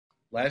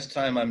Last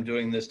time I'm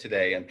doing this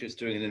today, I'm just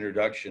doing an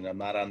introduction. I'm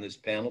not on this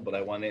panel, but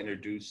I want to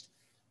introduce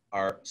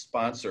our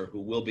sponsor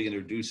who will be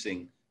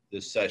introducing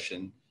this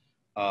session.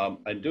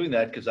 I'm doing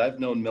that because I've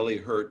known Millie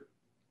Hurt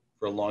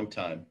for a long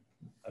time.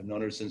 I've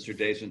known her since her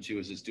days when she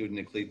was a student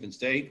at Cleveland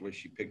State, where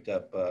she picked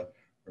up her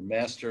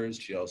master's.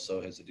 She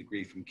also has a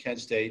degree from Kent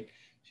State.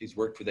 She's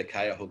worked for the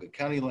Cuyahoga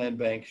County Land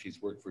Bank.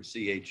 She's worked for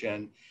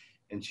CHN,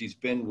 and she's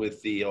been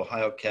with the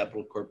Ohio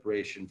Capital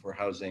Corporation for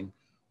Housing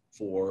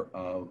for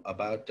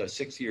about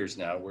 6 years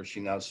now, where she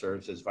now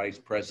serves as Vice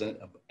President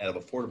of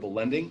Affordable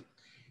Lending.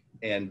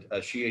 And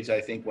she is,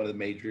 I think, one of the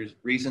major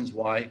reasons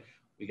why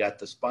we got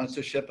the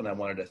sponsorship, and I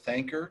wanted to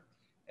thank her.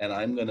 And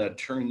I'm going to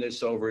turn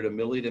this over to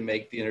Millie to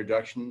make the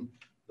introduction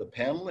to the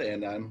panel,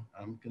 and I'm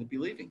going to be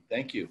leaving.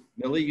 Thank you.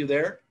 Millie, you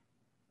there?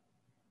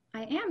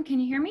 I am. Can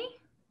you hear me?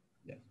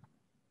 Yeah.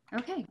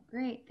 Okay,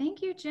 great.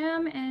 Thank you,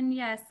 Jim. And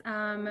yes,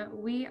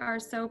 we are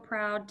so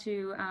proud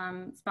to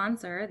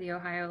sponsor the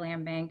Ohio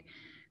Land Bank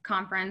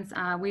Conference.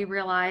 We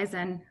realize,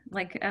 and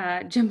like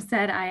Jim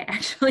said, I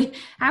actually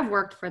have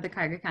worked for the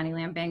Cuyahoga County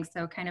Land Bank,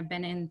 so kind of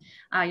been in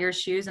your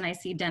shoes, and I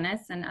see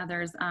Dennis and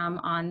others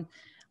on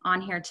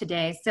here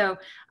today. So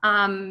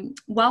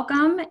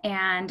welcome,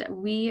 and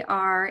we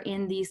are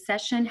in the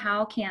session,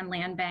 How Can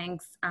Land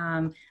Banks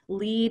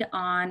Lead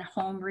on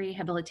Home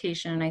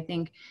Rehabilitation? And I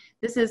think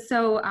this is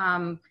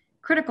so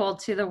critical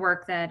to the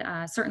work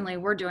that certainly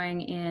we're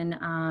doing in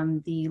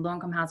the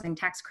low-income housing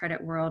tax credit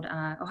world.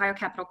 Ohio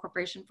Capital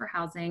Corporation for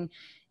Housing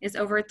is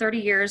over 30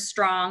 years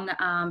strong,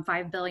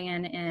 $5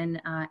 billion in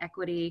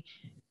equity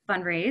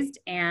fundraised,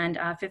 and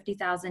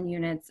 50,000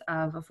 units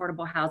of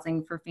affordable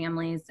housing for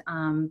families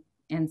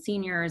and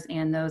seniors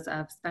and those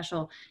of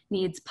special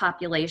needs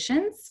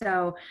populations.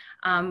 So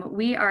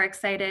we are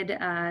excited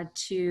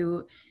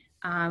to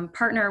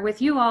partner with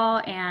you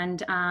all and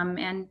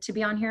to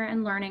be on here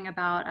and learning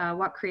about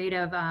what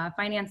creative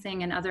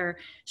financing and other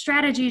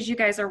strategies you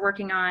guys are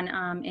working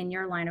on in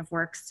your line of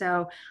work.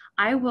 So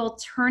I will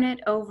turn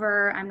it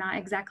over. I'm not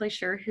exactly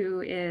sure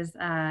who is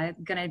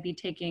going to be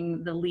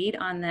taking the lead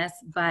on this,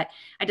 but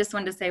I just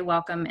wanted to say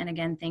welcome, and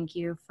again, thank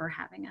you for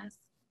having us.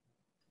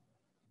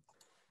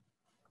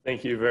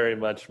 Thank you very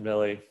much,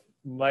 Millie.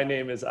 My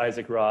name is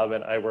Isaac Robb,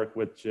 and I work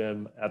with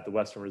Jim at the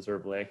Western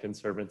Reserve Land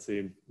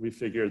Conservancy. We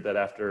figured that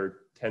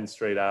after 10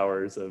 straight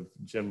hours of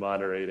Jim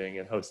moderating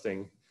and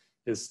hosting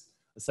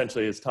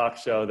essentially his talk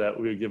show, that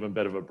we would give him a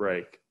bit of a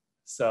break.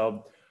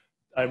 So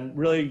I'm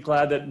really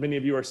glad that many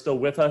of you are still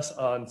with us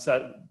on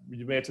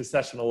you made it to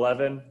session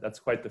 11. That's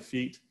quite the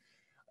feat.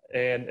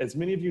 And as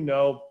many of you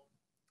know,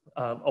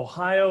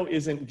 Ohio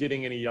isn't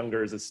getting any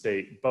younger as a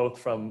state, both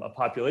from a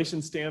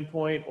population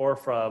standpoint or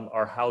from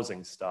our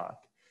housing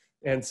stock.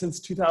 And since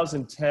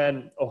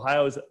 2010,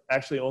 Ohio has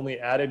actually only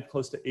added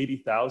close to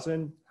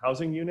 80,000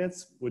 housing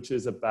units, which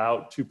is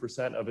about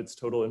 2% of its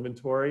total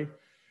inventory.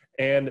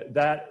 And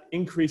that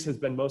increase has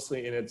been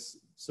mostly in its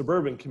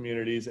suburban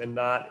communities and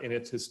not in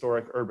its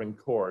historic urban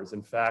cores.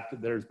 In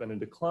fact, there's been a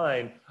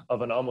decline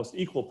of an almost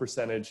equal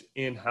percentage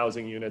in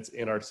housing units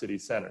in our city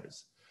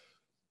centers.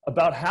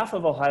 About half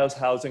of Ohio's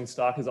housing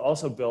stock is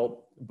also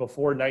built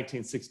before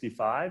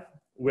 1965,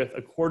 with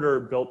a quarter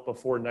built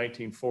before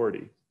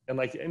 1940. And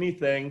like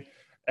anything,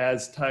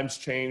 as times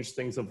change,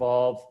 things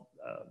evolve.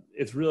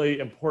 It's really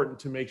important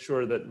to make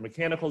sure that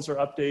mechanicals are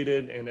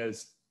updated, and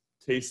as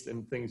taste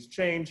and things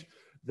change,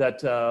 that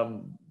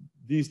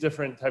these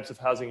different types of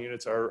housing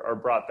units are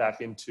brought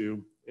back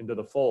into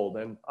the fold.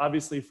 And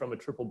obviously, from a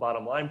triple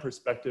bottom line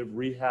perspective,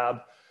 rehab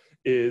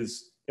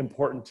is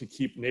important to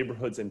keep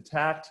neighborhoods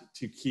intact,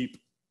 to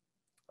keep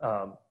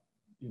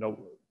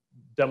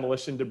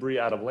demolition debris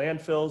out of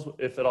landfills,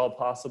 if at all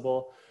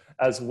possible,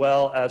 as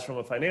well as from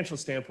a financial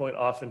standpoint,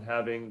 often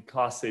having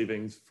cost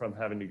savings from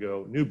having to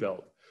go new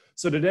build.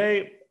 So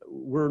today,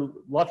 we're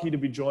lucky to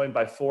be joined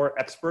by 4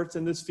 experts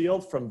in this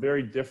field from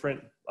very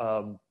different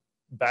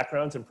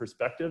backgrounds and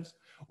perspectives.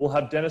 We'll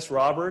have Dennis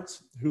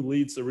Roberts, who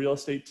leads the real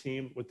estate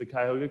team with the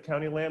Cuyahoga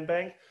County Land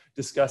Bank,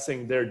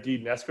 discussing their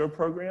deed and escrow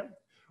program.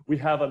 We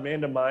have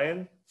Amanda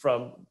Mayan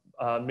from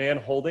Mann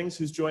Holdings,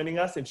 who's joining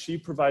us, and she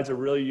provides a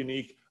really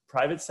unique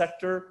private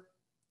sector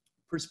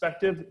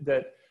perspective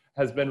that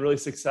has been really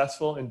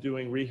successful in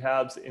doing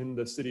rehabs in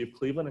the city of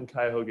Cleveland and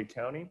Cuyahoga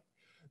County.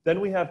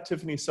 Then we have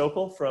Tiffany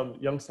Sokol from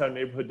Youngstown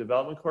Neighborhood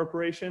Development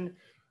Corporation.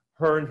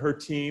 Her and her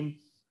team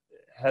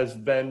has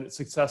been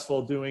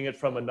successful doing it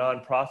from a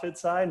nonprofit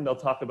side, and they'll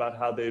talk about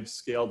how they've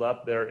scaled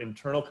up their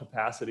internal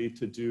capacity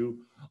to do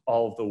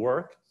all of the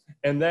work.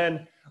 And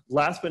then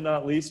last but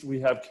not least,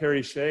 we have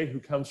Carrie Shea, who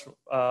comes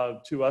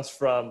to us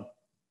from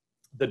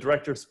the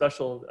Director of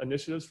Special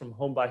Initiatives from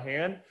Home by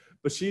Hand,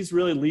 but she's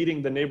really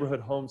leading the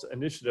Neighborhood Homes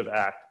Initiative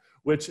Act,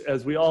 which,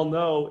 as we all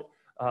know,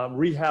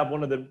 rehab,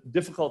 one of the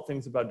difficult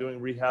things about doing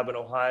rehab in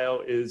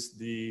Ohio is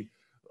the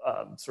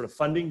sort of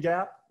funding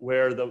gap,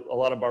 where a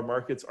lot of our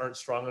markets aren't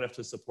strong enough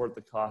to support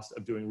the cost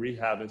of doing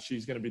rehab. And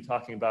she's going to be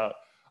talking about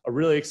a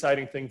really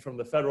exciting thing from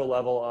the federal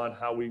level on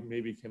how we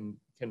maybe can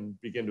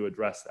begin to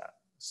address that.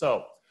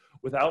 So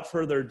without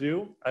further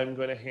ado, I'm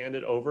going to hand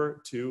it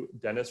over to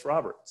Dennis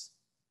Roberts.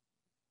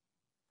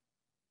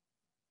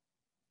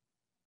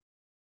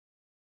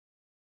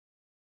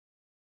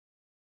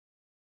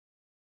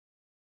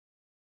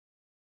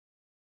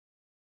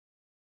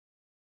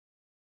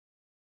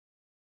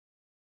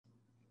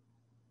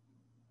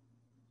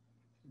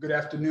 Good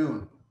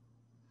afternoon.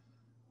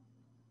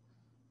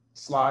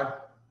 Slide.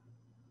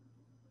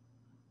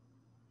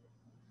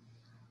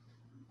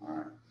 All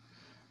right.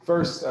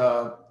 First,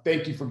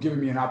 thank you for giving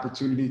me an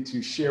opportunity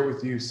to share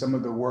with you some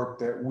of the work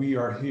that we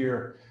are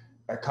here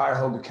at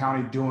Cuyahoga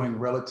County doing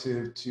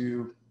relative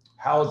to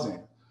housing.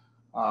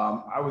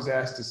 I was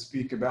asked to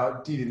speak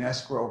about deed and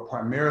escrow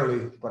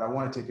primarily, but I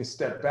want to take a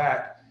step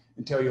back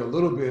and tell you a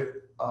little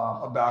bit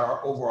about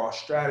our overall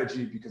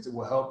strategy, because it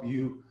will help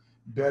you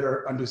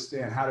better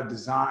understand how to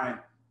design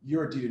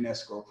your deed and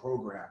escrow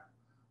program.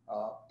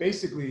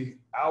 Basically,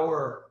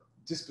 our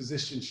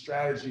disposition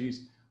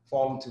strategies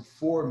fall into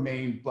four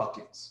main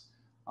buckets.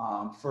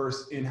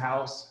 First,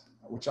 in-house,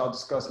 which I'll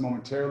discuss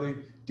momentarily,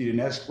 deed and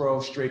escrow,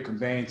 straight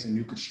conveyance, and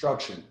new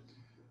construction.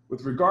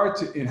 With regard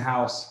to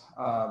in-house,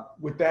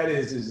 what that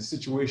is a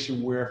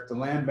situation where if the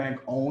land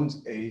bank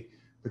owns a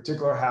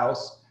particular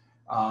house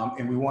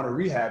and we want to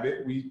rehab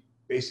it, we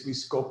basically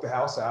scope the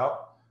house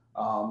out,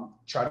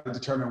 try to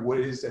determine what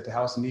it is that the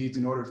house needs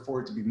in order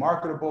for it to be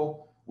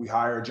marketable. We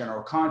hire a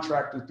general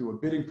contractor through a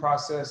bidding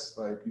process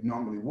like you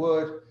normally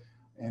would,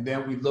 and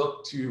then we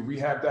look to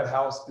rehab that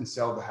house and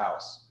sell the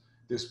house.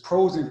 There's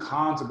pros and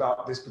cons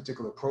about this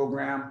particular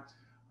program.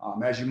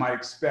 As you might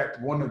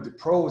expect, one of the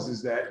pros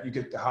is that you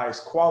get the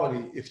highest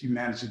quality if you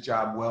manage the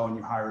job well and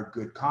you hire a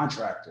good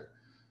contractor.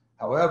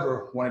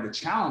 However, one of the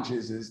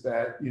challenges is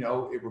that,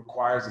 it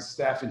requires a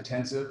staff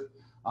intensive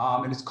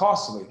and it's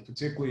costly,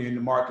 particularly in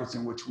the markets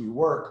in which we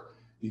work,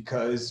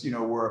 because,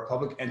 we're a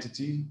public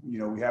entity.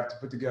 We have to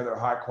put together a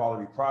high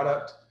quality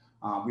product.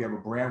 We have a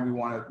brand we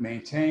want to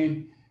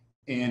maintain.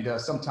 And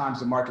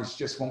sometimes the markets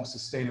just won't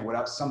sustain it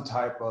without some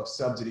type of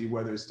subsidy,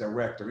 whether it's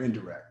direct or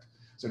indirect.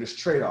 So there's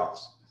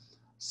trade-offs.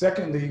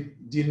 Secondly,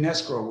 deed and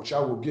escrow, which I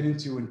will get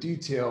into in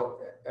detail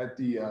at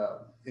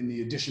in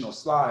the additional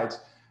slides.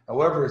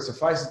 However, it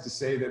suffices to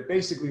say that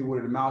basically what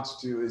it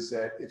amounts to is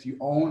that if you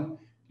own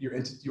your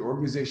entity, your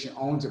organization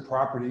owns a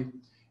property,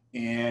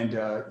 and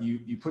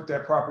you put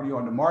that property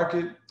on the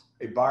market,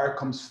 a buyer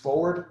comes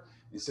forward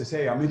and says,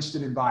 hey, I'm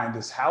interested in buying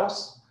this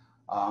house.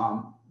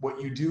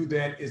 What you do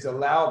then is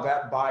allow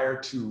that buyer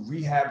to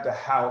rehab the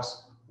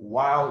house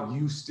while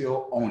you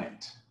still own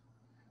it.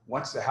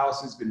 Once the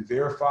house has been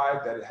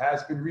verified that it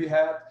has been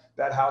rehabbed,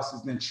 that house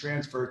is then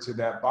transferred to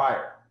that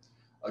buyer.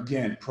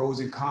 Again, pros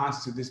and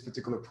cons to this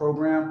particular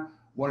program.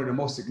 One of the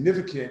most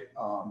significant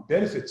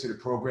benefits to the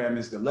program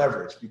is the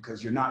leverage,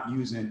 because you're not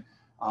using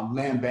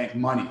land bank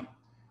money.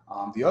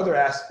 The other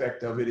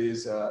aspect of it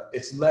is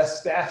it's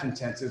less staff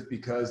intensive,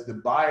 because the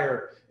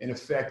buyer in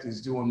effect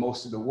is doing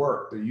most of the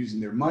work. They're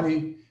using their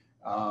money.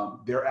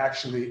 They're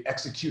actually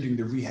executing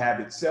the rehab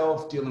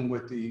itself, dealing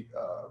with the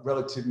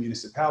relative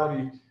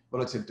municipality,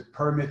 relative to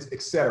permits,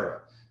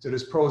 etc. So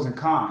there's pros and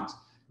cons.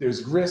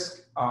 There's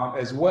risk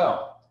as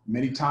well.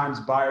 Many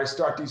times buyers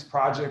start these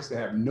projects, they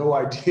have no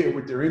idea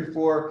what they're in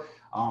for.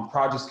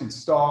 Projects can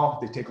stall,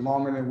 they take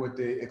longer than what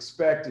they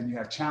expect, and you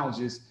have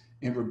challenges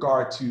in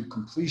regard to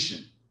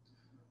completion.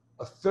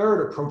 A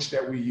third approach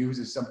that we use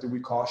is something we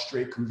call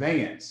straight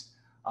conveyance.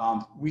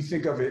 We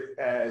think of it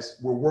as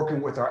we're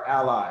working with our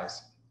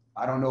allies.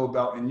 I don't know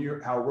about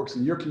how it works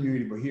in your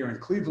community, but here in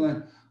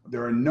Cleveland,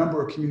 there are a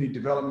number of community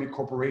development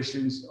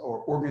corporations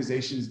or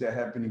organizations that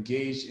have been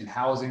engaged in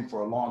housing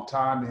for a long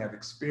time. They have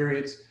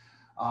experience.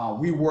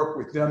 We work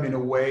with them in a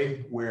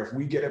way where if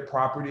we get a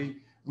property,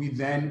 we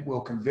then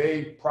will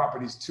convey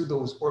properties to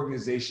those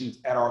organizations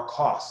at our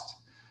cost.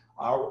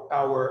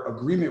 Our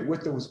agreement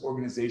with those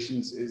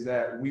organizations is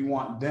that we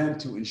want them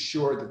to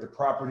ensure that the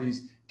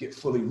properties get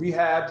fully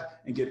rehabbed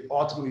and get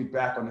ultimately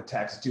back on the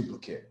tax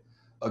duplicate.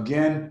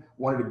 Again,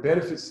 one of the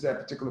benefits to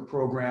that particular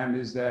program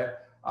is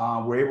that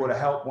we're able to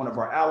help one of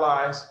our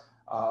allies,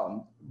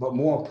 but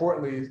more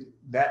importantly,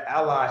 that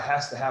ally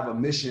has to have a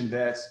mission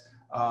that's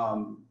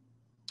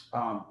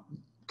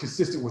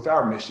consistent with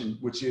our mission,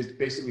 which is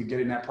basically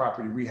getting that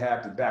property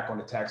rehabbed and back on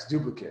the tax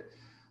duplicate.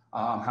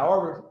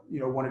 However,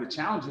 one of the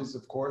challenges,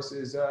 of course,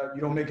 is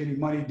you don't make any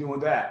money doing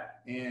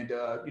that. And,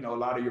 a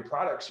lot of your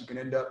products you can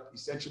end up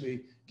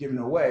essentially giving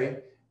away.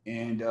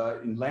 And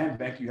in land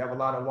bank, you have a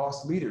lot of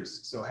lost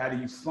leaders. So how do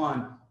you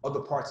fund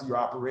other parts of your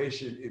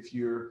operation if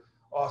you're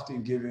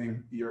often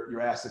giving your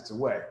assets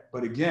away?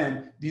 But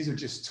again, these are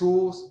just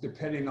tools.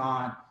 Depending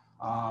on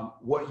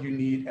what you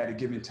need at a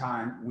given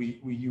time,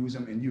 we use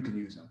them and you can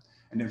use them.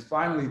 And then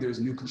finally, there's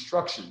new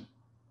construction.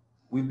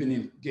 We've been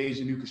engaged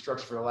in new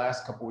construction for the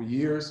last couple of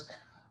years.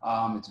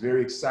 It's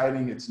very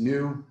exciting, it's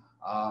new.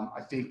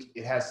 I think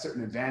it has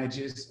certain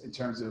advantages in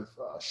terms of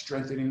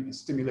strengthening and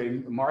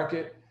stimulating the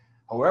market.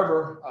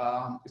 However,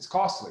 it's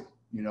costly.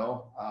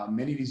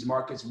 Many of these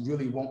markets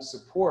really won't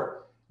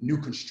support new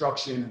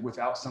construction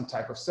without some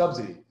type of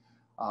subsidy.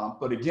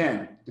 But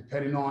again,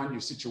 depending on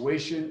your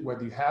situation,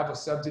 whether you have a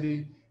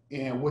subsidy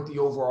and what the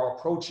overall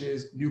approach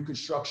is, new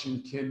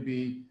construction can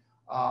be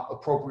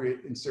appropriate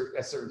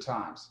at certain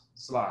times.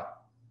 Slide.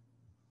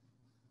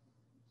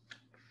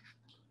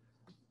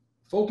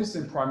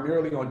 Focusing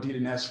primarily on deed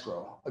and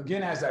escrow.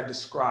 Again, as I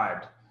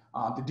described,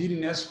 the deed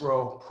and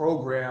escrow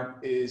program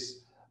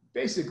is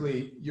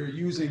basically you're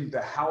using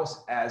the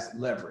house as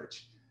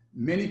leverage.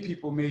 Many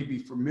people may be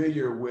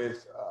familiar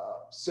with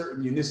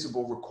certain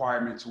municipal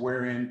requirements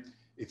wherein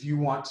if you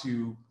want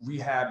to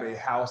rehab a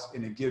house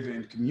in a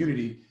given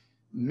community,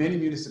 many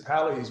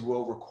municipalities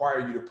will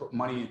require you to put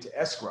money into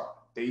escrow.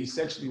 They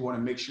essentially want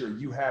to make sure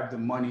you have the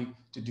money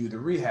to do the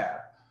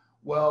rehab.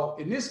 Well,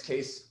 in this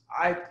case,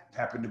 I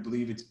happen to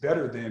believe it's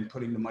better than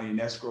putting the money in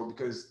escrow,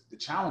 because the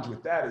challenge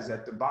with that is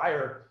that the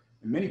buyer,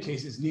 in many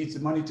cases, needs the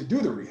money to do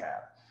the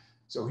rehab.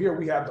 So here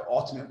we have the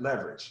ultimate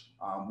leverage.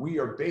 We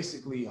are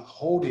basically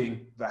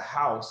holding the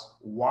house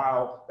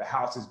while the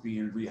house is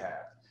being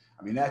rehabbed.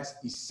 I mean, that's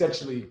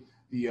essentially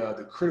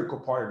the critical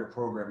part of the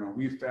program. And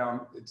we've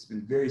found it's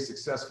been very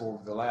successful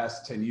over the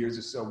last 10 years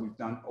or so. We've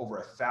done over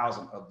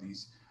 1,000 of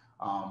these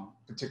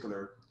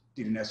particular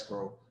deed in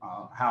escrow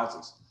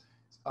houses.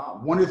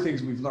 One of the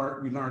things we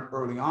learned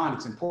early on,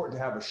 it's important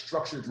to have a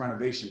structured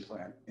renovation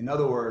plan. In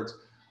other words,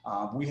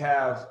 we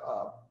have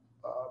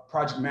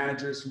project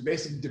managers who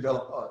basically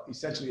develop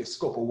essentially a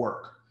scope of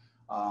work.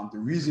 The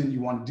reason you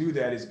want to do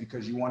that is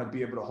because you want to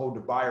be able to hold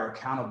the buyer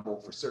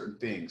accountable for certain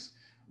things.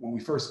 When we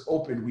first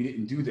opened, we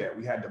didn't do that.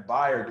 We had the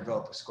buyer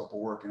develop a scope of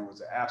work, and it was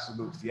an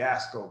absolute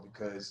fiasco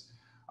because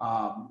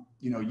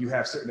you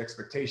have certain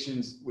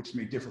expectations which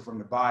may differ from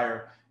the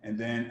buyer, and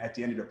then at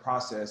the end of the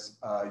process,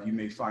 you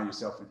may find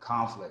yourself in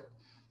conflict.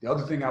 The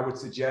other thing I would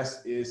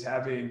suggest is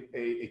having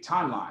a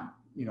timeline.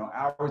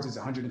 Ours is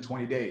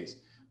 120 days.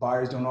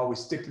 Buyers don't always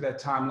stick to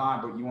that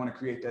timeline, but you want to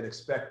create that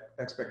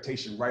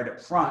expectation right up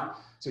front,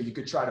 so you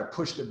could try to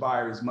push the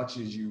buyer as much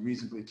as you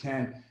reasonably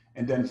can.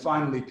 And then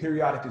finally,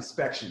 periodic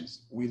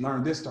inspections. We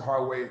learned this the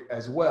hard way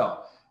as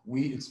well.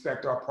 We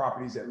inspect our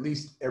properties at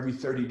least every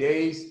 30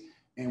 days,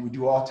 and we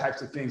do all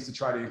types of things to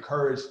try to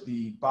encourage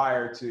the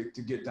buyer to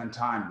get done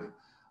timely.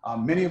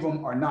 Many of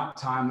them are not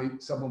timely,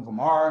 some of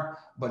them are,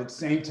 but at the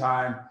same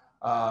time,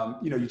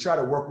 you try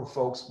to work with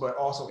folks, but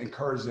also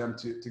encourage them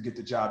to get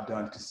the job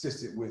done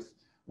consistent with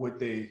what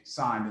they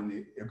signed in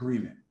the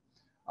agreement.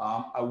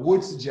 I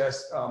would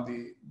suggest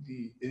it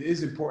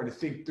is important to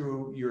think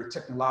through your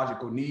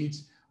technological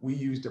needs. We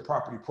use the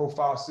property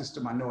profile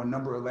system. I know a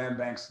number of land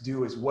banks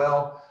do as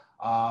well.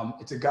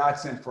 It's a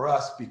godsend for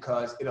us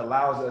because it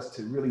allows us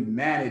to really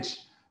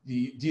manage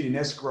the deed in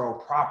escrow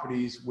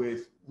properties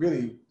with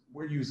really,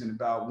 we're using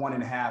about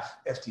 1.5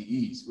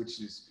 FTEs, which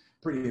is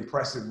pretty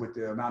impressive with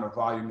the amount of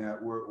volume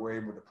that we're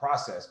able to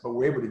process. But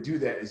we're able to do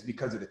that is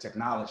because of the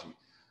technology.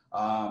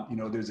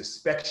 There's a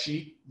spec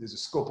sheet, there's a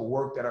scope of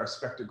work that our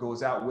inspector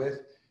goes out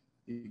with.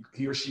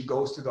 He or she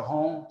goes to the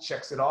home,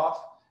 checks it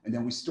off, and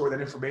then we store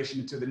that information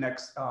into the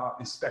next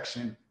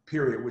inspection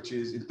period, which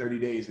is in 30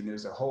 days. And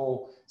there's a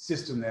whole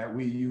system that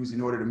we use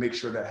in order to make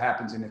sure that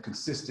happens on a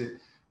consistent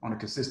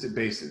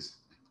basis.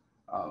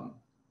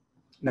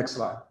 Next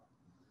slide.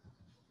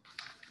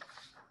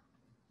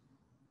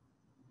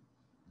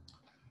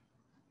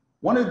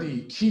 One of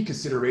the key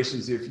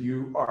considerations if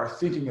you are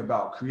thinking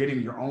about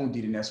creating your own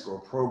deed in escrow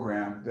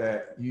program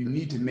that you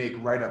need to make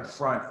right up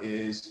front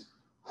is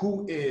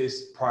who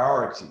is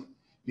priority.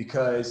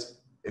 Because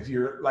if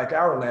you're like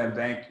our land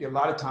bank, a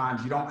lot of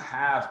times you don't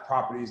have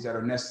properties that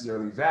are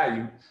necessarily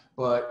valued,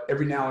 but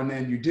every now and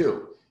then you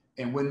do.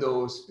 And in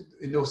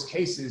those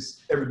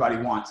cases, everybody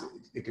wants it.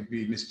 It could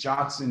be Ms.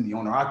 Johnson, the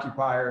owner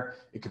occupier.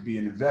 It could be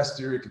an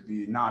investor. It could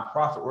be a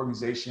nonprofit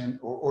organization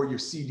or your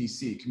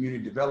CDC,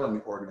 community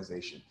development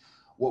organization.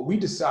 What we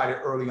decided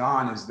early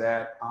on is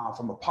that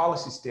from a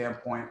policy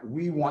standpoint,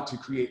 we want to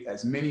create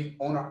as many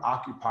owner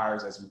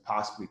occupiers as we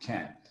possibly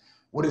can.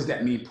 What does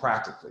that mean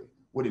practically?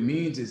 What it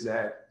means is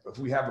that if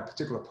we have a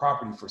particular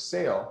property for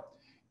sale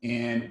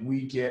and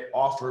we get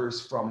offers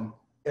from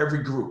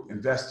every group,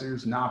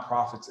 investors,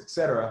 nonprofits, et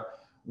cetera,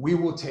 we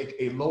will take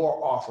a lower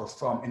offer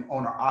from an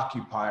owner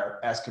occupier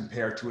as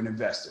compared to an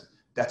investor.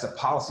 That's a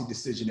policy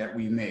decision that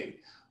we made.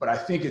 But I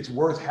think it's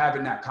worth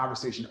having that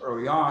conversation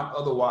early on.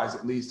 Otherwise,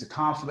 it leads to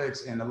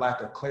conflicts and a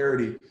lack of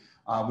clarity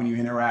when you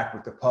interact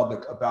with the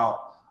public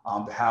about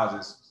the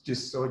houses.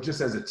 Just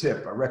as a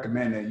tip, I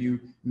recommend that you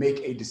make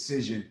a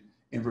decision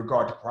in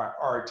regard to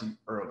priority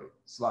early.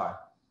 Slide.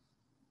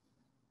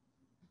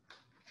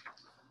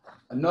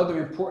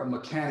 Another important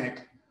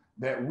mechanic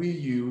that we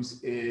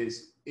use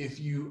is if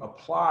you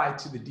apply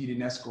to the deed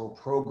in escrow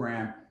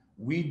program,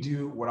 we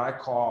do what I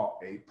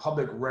call a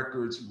public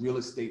records real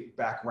estate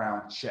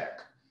background check.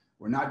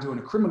 We're not doing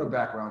a criminal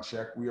background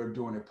check. We are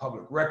doing a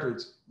public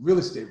records real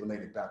estate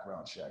related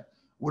background check.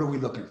 What are we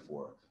looking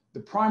for? The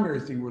primary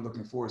thing we're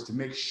looking for is to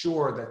make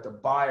sure that the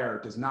buyer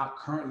does not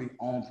currently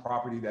own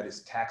property that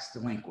is tax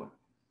delinquent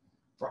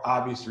for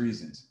obvious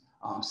reasons.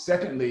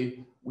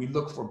 Secondly, we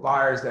look for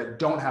buyers that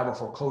don't have a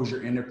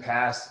foreclosure in their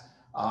past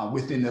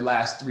within the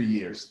last 3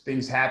 years.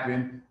 Things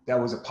happen. That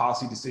was a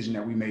policy decision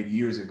that we made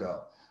years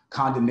ago.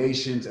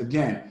 Condemnations,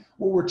 again,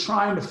 what we're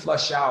trying to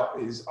flush out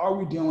is, are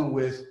we dealing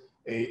with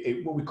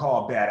what we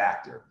call a bad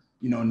actor?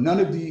 None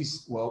of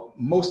these, well,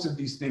 most of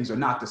these things are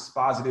not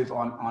dispositive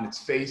on its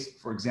face.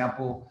 For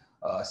example,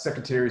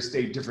 Secretary of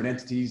State, different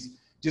entities.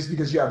 Just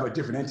because you have a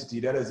different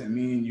entity, that doesn't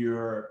mean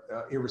you're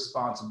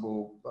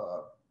irresponsible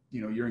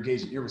you're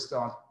engaged in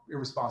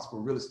irresponsible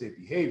real estate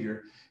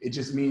behavior. It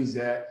just means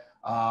that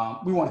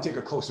we want to take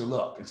a closer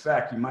look. In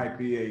fact, you might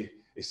be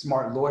a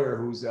smart lawyer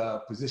who's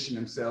positioned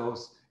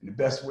themselves in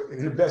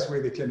the best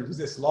way they can to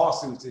resist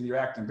lawsuits, and you're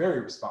acting very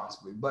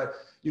responsibly. But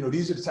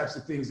these are the types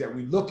of things that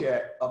we look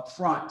at up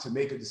front to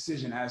make a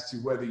decision as to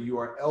whether you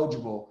are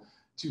eligible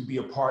to be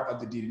a part of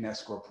the deed and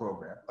escrow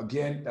program.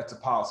 Again, that's a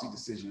policy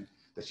decision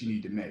that you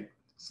need to make.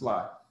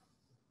 Slide.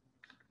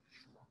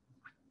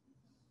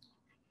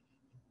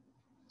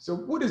 So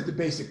what is the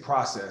basic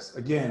process?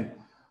 Again,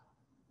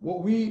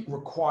 what we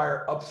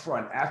require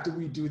upfront after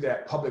we do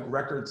that public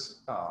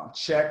records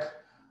check,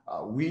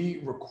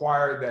 we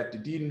require that the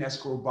deed and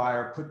escrow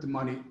buyer put the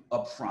money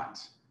up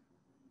front.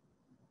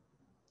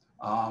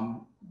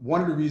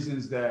 One of the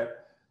reasons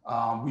that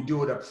we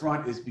do it up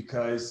front is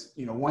because,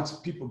 once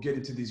people get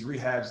into these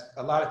rehabs,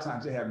 a lot of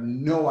times they have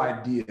no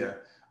idea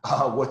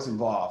what's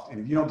involved. And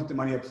if you don't get the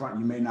money up front,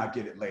 you may not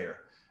get it later.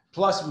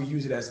 Plus, we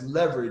use it as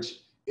leverage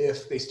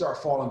if they start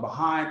falling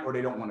behind or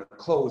they don't want to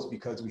close,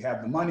 because we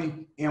have the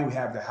money and we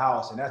have the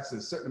house. And that's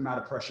a certain amount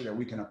of pressure that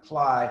we can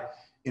apply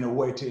in a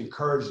way to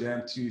encourage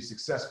them to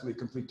successfully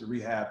complete the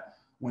rehab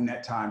when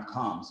that time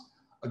comes.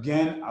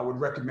 Again, I would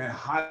recommend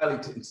highly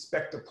to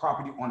inspect the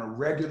property on a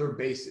regular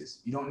basis.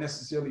 You don't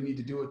necessarily need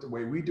to do it the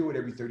way we do it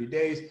every 30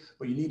 days,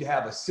 but you need to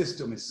have a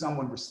system and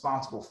someone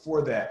responsible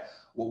for that.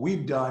 What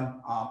we've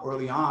done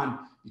early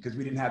on, because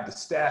we didn't have the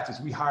staff, is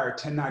we hired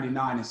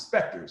 1099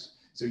 inspectors.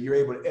 So you're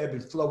able to ebb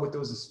and flow with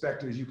those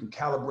inspectors. You can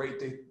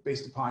calibrate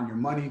based upon your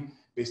money,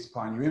 based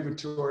upon your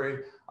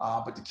inventory.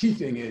 But the key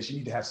thing is you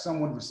need to have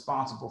someone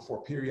responsible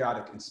for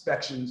periodic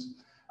inspections.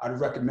 I'd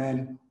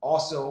recommend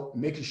also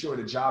making sure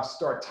the jobs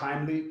start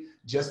timely.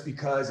 Just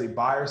because a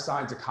buyer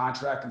signs a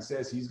contract and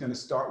says he's going to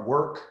start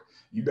work,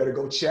 you better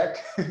go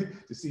check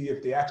to see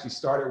if they actually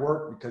started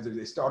work, because if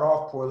they start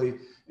off poorly,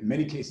 in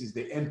many cases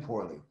they end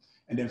poorly.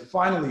 And then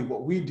finally,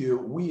 what we do,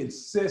 we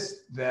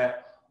insist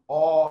that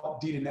all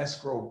deed and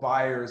escrow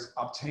buyers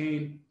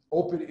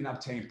open and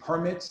obtain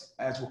permits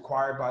as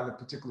required by the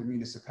particular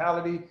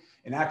municipality,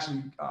 and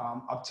actually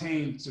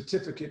obtain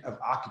certificate of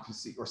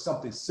occupancy or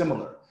something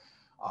similar.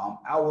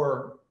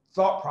 Our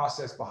thought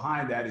process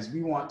behind that is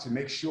we want to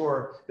make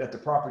sure that the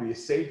property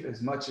is safe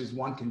as much as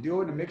one can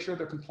do it, and make sure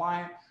they're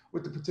compliant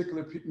with the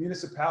particular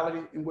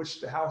municipality in which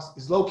the house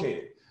is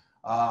located.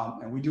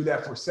 And we do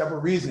that for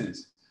several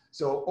reasons.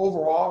 So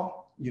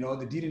overall,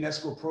 the deed and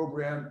escrow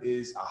program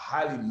is a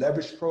highly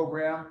leveraged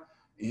program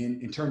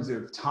in terms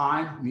of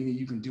time, meaning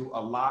you can do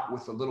a lot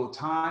with a little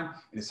time,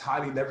 and it's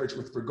highly leveraged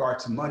with regard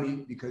to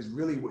money, because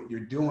really what you're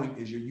doing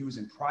is you're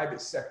using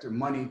private sector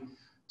money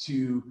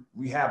to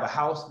rehab a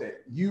house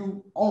that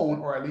you own,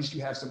 or at least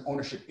you have some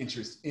ownership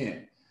interest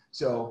in.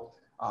 So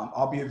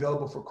I'll be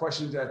available for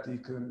questions at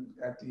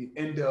the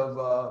end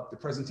of the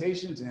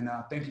presentations, and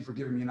thank you for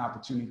giving me an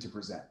opportunity to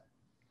present.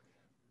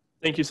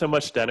 Thank you so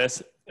much,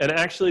 Dennis. And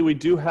actually, we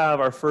do have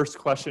our first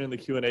question in the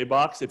Q&A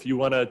box. If you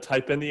want to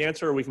type in the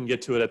answer, we can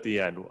get to it at the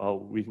end.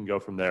 We can go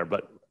from there.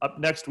 But up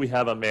next, we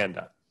have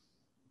Amanda.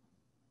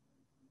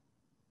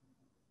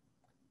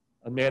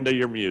 Amanda,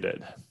 you're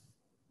muted.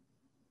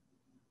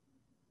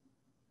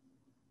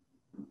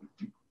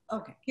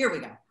 Okay, here we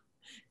go.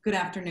 Good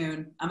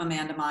afternoon. I'm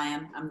Amanda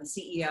Mayan. I'm the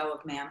CEO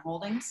of Mayan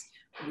Holdings.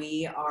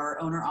 We are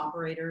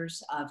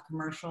owner-operators of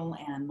commercial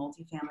and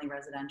multifamily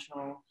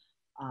residential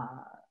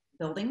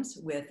buildings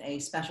with a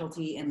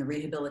specialty in the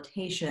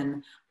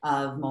rehabilitation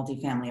of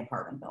multifamily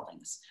apartment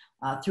buildings.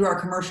 Through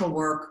our commercial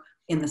work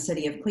in the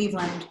city of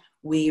Cleveland,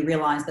 we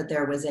realized that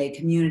there was a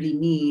community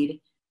need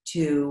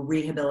to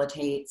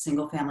rehabilitate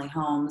single-family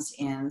homes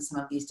in some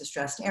of these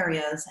distressed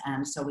areas.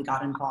 And so we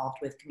got involved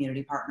with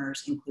community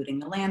partners, including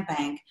the land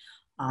bank,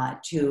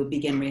 to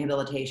begin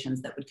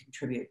rehabilitations that would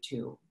contribute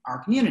to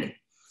our community.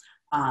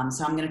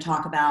 So I'm going to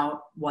talk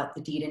about what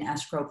the deed and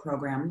escrow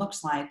program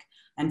looks like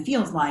and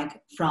feels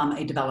like from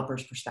a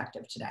developer's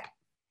perspective today.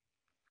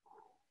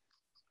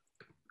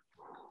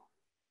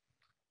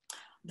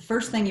 The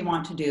first thing you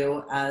want to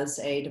do as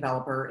a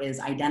developer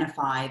is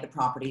identify the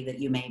property that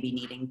you may be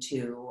needing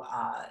to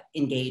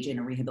engage in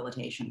a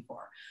rehabilitation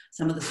for.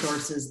 Some of the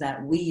sources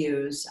that we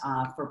use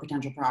for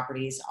potential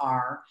properties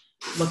are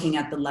looking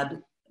at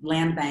the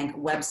land bank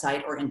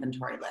website or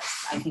inventory list.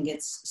 I think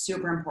it's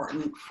super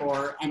important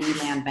for any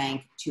land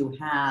bank to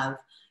have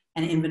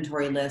an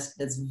inventory list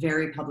that's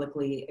very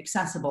publicly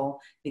accessible,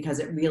 because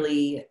it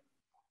really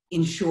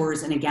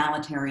ensures an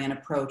egalitarian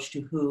approach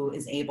to who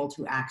is able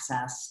to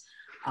access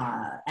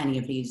any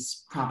of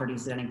these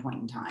properties at any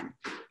point in time.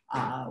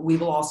 We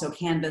will also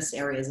canvass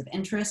areas of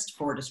interest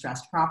for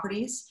distressed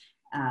properties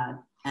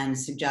and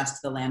suggest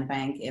to the land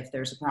bank if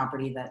there's a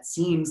property that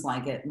seems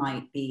like it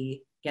might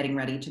be getting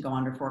ready to go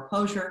under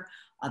foreclosure,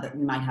 that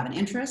we might have an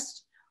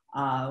interest.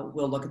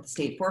 We'll look at the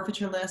state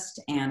forfeiture list,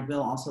 and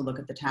we'll also look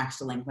at the tax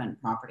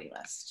delinquent property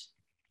list.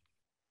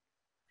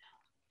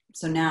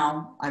 So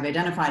now I've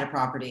identified a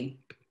property.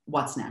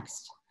 What's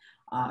next?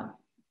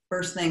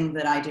 First thing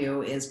that I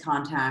do is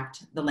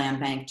contact the land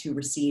bank to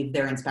receive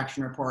their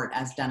inspection report,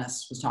 as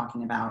Dennis was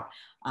talking about.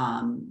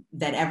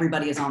 That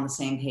everybody is on the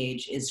same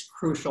page is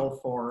crucial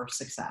for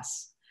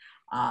success.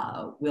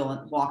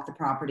 We'll walk the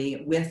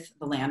property with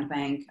the land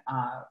bank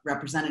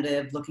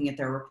representative, looking at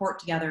their report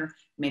together,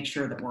 make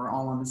sure that we're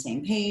all on the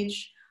same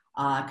page,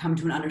 come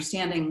to an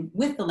understanding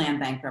with the land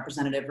bank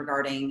representative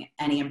regarding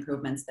any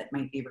improvements that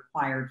might be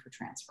required for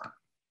transfer.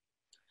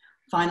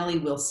 Finally,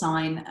 we'll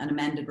sign an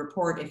amended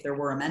report if there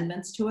were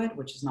amendments to it,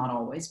 which is not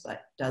always,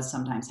 but does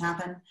sometimes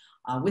happen,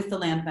 with the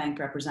land bank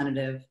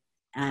representative,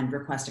 and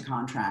request a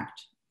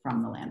contract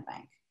from the land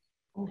bank.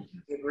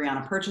 We agree on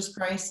a purchase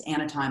price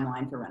and a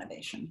timeline for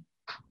renovation.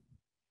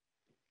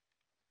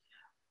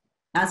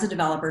 As a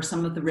developer,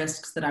 some of the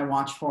risks that I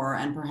watch for,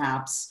 and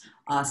perhaps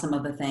some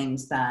of the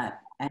things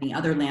that any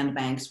other land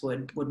banks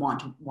would want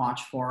to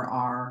watch for,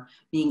 are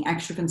being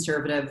extra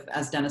conservative,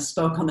 as Dennis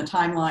spoke on the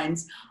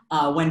timelines,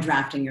 when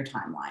drafting your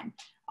timeline.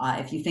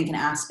 If you think an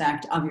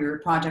aspect of your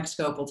project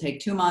scope will take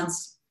 2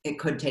 months, it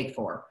could take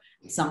 4.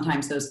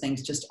 Sometimes those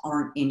things just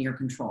aren't in your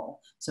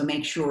control. So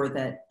make sure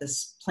that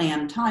this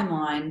planned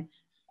timeline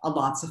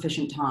allots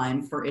sufficient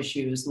time for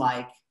issues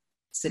like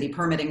city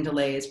permitting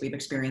delays. We've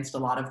experienced a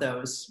lot of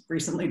those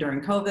recently during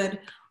COVID,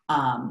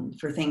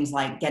 for things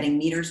like getting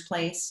meters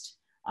placed.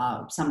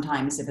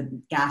 Sometimes if a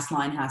gas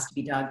line has to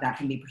be dug, that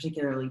can be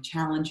particularly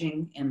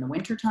challenging in the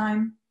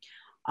wintertime.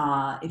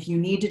 If you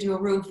need to do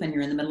a roof and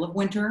you're in the middle of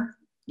winter,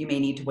 you may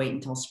need to wait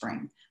until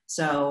spring.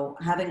 So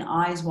having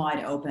eyes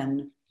wide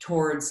open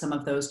towards some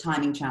of those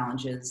timing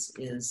challenges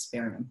is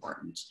very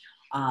important.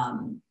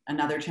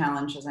 Another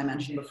challenge, as I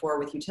mentioned before,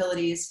 with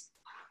utilities,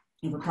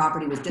 if a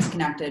property was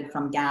disconnected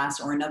from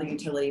gas or another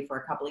utility for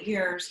a couple of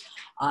years,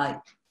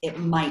 it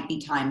might be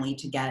timely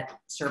to get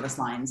service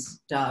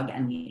lines dug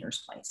and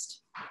meters placed.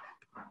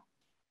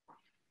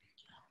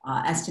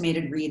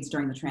 Estimated reads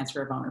during the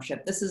transfer of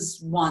ownership. This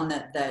is one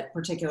that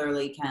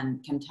particularly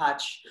can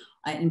touch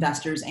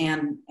investors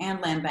and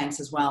land banks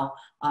as well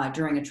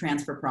during a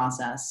transfer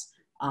process.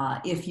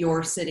 If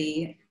your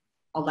city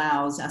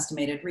allows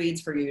estimated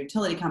reads for your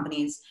utility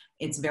companies,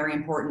 it's very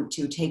important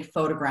to take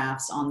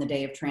photographs on the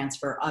day of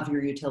transfer of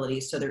your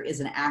utilities, so there is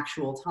an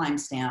actual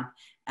timestamp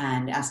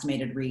and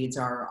estimated reads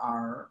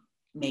are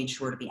made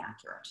sure to be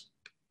accurate.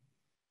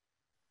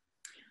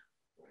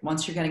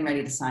 Once you're getting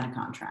ready to sign a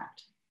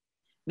contract,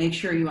 make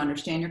sure you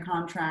understand your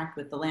contract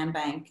with the land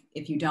bank.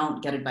 If you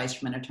don't, get advice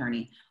from an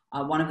attorney.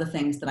 One of the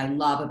things that I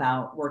love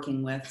about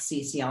working with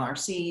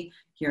CCLRC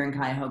here in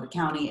Cuyahoga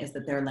County is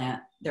that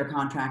their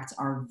contracts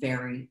are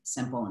very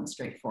simple and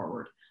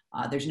straightforward.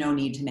 There's no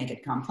need to make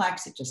it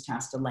complex. It just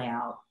has to lay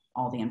out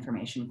all the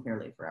information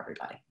clearly for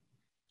everybody.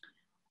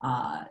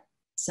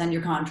 Send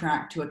your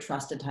contract to a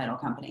trusted title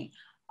company.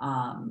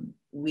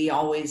 We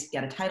always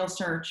get a title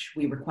search.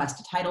 We request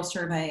a title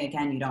survey.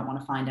 Again, you don't want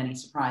to find any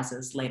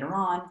surprises later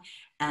on.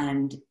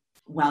 And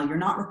while you're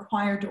not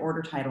required to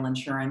order title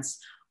insurance,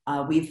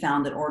 we've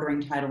found that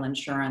ordering title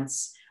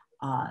insurance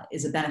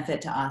is a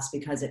benefit to us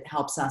because it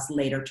helps us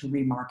later to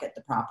remarket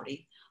the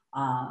property.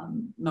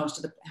 Most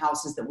of the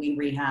houses that we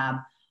rehab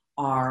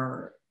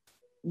are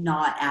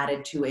not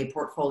added to a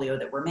portfolio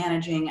that we're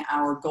managing.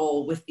 Our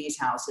goal with these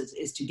houses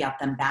is to get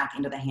them back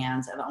into the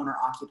hands of owner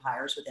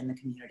occupiers within the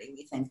community.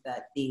 We think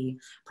that the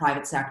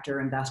private sector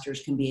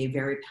investors can be a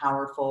very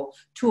powerful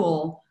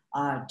tool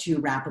to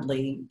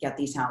rapidly get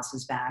these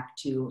houses back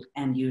to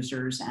end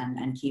users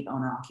and keep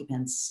owner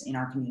occupants in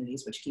our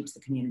communities, which keeps the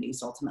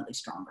communities ultimately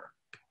stronger.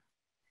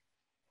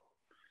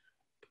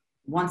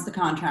 Once the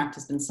contract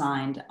has been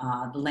signed,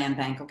 the land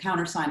bank will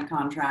countersign a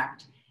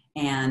contract,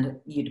 and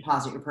you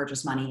deposit your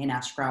purchase money in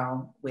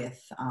escrow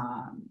with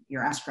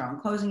your escrow and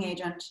closing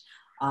agent.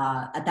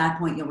 At that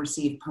point, you'll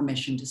receive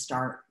permission to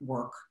start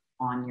work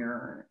on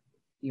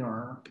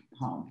your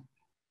home.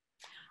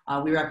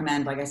 We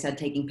recommend, like I said,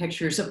 taking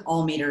pictures of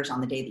all meters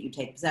on the day that you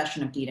take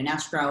possession of deed and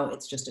escrow.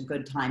 It's just a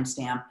good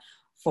timestamp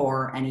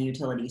for any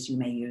utilities you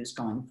may use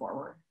going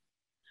forward.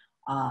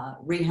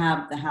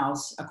 Rehab the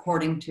house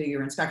according to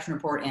your inspection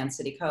report and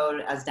city code.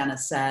 As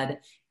Dennis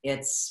said,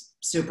 it's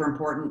super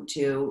important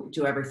to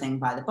do everything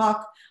by the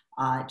book.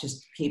 It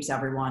just keeps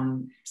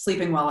everyone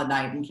sleeping well at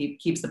night and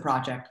keeps the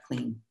project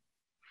clean.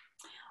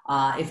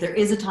 If there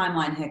is a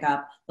timeline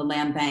hiccup, the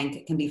land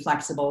bank can be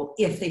flexible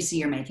if they see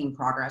you're making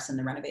progress in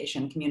the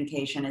renovation.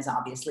 Communication is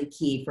obviously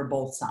key for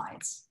both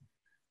sides.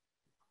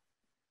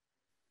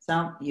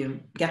 So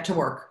you get to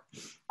work,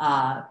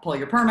 pull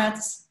your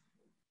permits,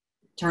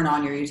 turn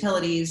on your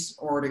utilities,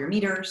 order your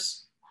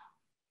meters,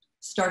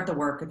 start the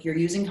work. If you're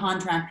using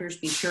contractors,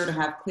 be sure to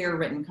have clear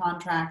written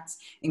contracts,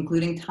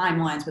 including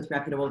timelines with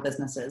reputable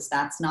businesses.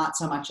 That's not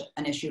so much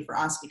an issue for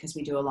us because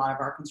we do a lot of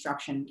our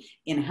construction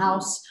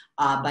in-house,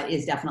 but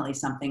is definitely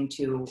something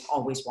to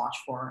always watch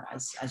for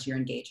as you're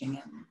engaging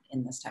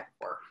in this type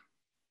of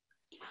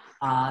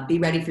work. Be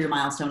ready for your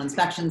milestone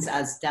inspections.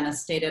 As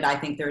Dennis stated, I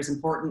think they're as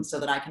important so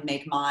that I can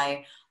make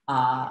my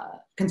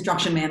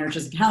construction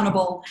managers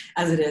accountable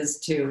as it is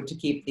to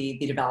keep the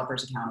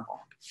developers accountable.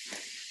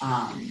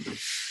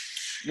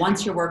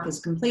 Once your work is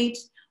complete,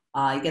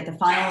 You get the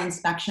final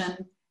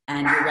inspection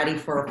and you're ready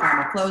for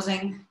formal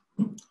closing.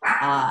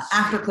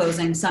 After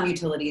closing, some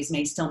utilities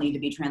may still need to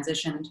be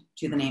transitioned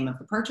to the name of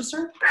the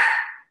purchaser.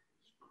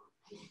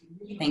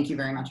 Thank you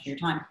very much for your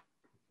time.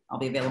 I'll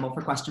be available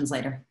for questions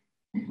later.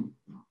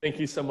 Thank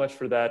you so much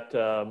for that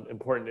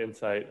important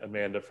insight,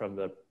 Amanda, from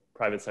the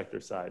private sector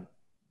side.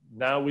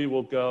 Now we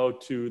will go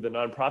to the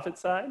nonprofit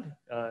side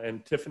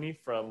and Tiffany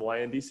from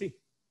YNDC.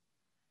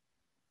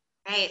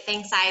 Great,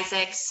 thanks,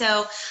 Isaac.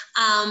 So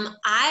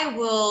I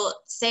will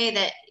say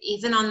that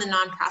even on the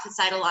nonprofit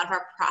side, a lot of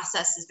our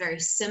process is very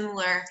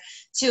similar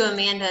to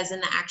Amanda's in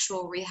the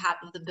actual rehab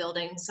of the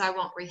building. So I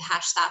won't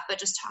rehash that, but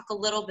just talk a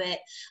little bit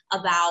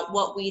about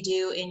what we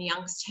do in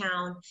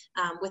Youngstown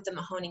with the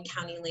Mahoning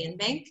County Land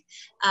Bank.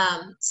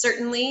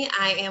 Certainly,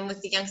 I am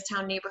with the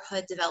Youngstown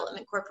Neighborhood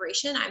Development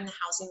Corporation. I'm the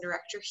housing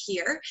director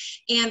here,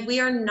 and we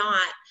are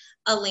not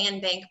a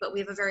land bank, but we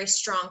have a very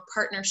strong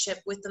partnership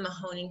with the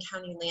Mahoning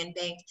County Land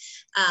Bank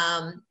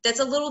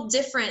that's a little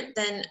different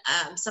than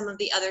some of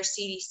the other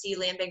CDC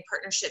land bank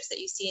partnerships that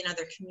you see in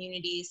other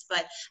communities.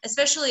 But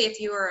especially if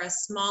you are a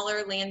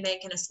smaller land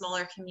bank in a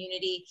smaller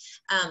community,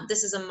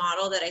 this is a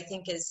model that I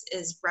think is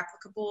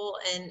replicable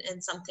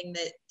and something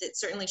that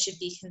certainly should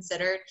be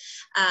considered.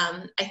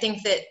 I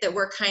think that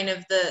we're kind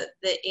of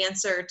the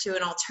answer to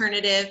an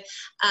alternative.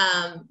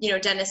 You know,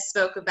 Dennis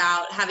spoke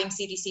about having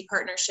CDC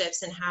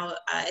partnerships and how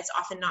it's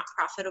often not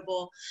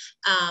profitable.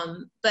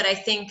 But I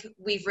think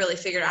we've really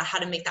figured out how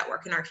to make that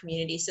work in our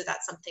community. So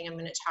that's something I'm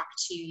going to talk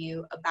to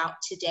you about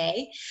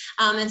today.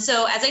 And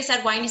so, as I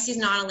said, YNDC is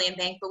not a land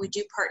bank, but we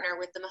do partner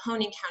with the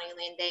Mahoning County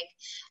Land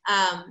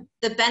Bank.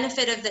 The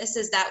benefit of this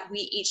is that we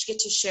each get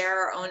to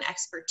share our own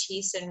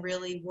expertise and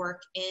really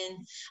work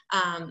in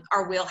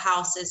our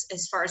wheelhouse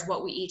as far as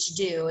what we each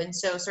do. And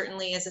so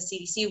certainly as a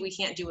CDC, we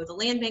can't do what the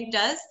land bank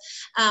does,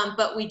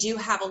 but we do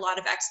have a lot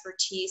of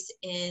expertise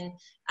in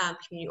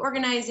community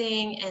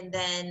organizing and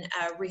then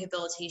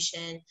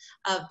rehabilitation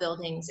of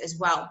buildings as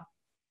well.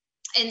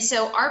 And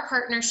so our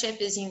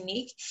partnership is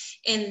unique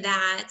in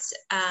that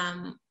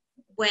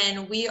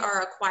when we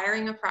are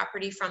acquiring a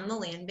property from the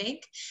land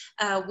bank,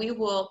 we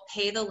will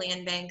pay the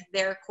land bank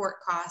their court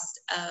cost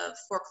of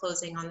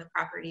foreclosing on the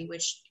property,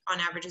 which on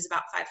average is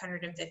about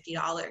 $550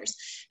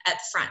 at the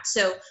front.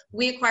 So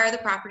we acquire the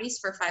properties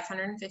for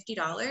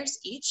 $550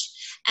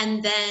 each,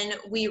 and then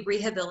we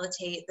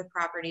rehabilitate the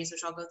properties,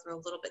 which I'll go through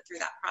a little bit through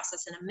that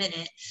process in a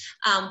minute.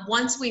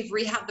 Once we've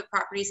rehabbed the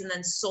properties and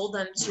then sold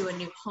them to a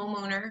new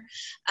homeowner,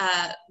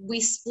 we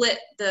split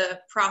the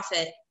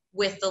profit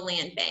with the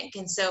land bank.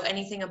 And so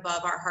anything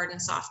above our hard and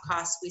soft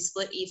costs, we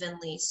split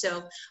evenly.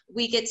 So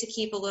we get to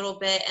keep a little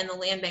bit, and the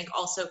land bank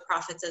also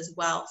profits as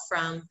well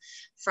from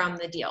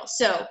the deal.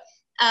 So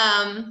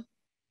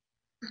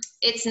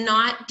it's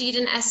not deed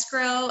and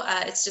escrow.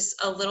 It's just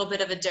a little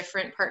bit of a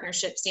different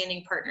partnership,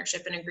 standing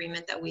partnership and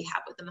agreement that we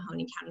have with the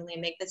Mahoning County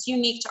Land Bank that's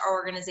unique to our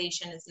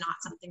organization. It's not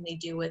something they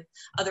do with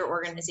other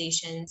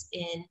organizations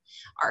in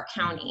our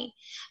county.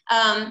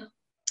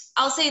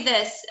 I'll say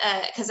this,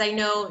 because I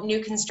know new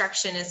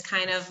construction is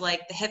kind of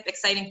like the hip,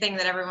 exciting thing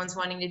that everyone's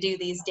wanting to do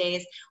these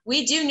days.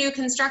 We do new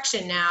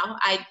construction now.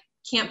 I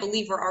can't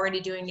believe we're already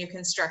doing new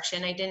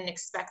construction. I didn't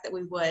expect that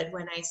we would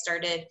when I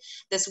started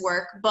this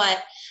work,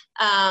 but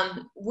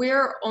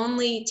we're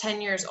only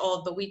 10 years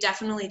old, but we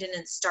definitely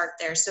didn't start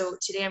there. So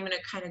today I'm going to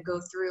kind of go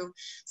through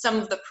some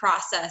of the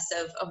process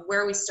of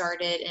where we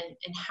started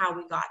and how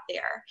we got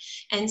there.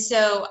 And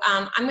so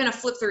I'm going to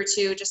flip through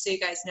too, just so you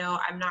guys know,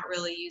 I'm not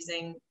really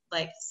using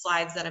like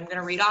slides that I'm going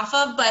to read off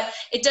of, but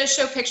it does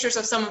show pictures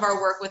of some of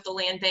our work with the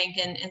land bank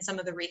and some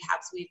of the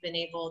rehabs we've been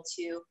able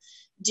to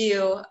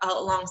do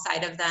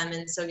alongside of them.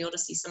 And so you'll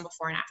just see some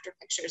before and after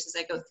pictures as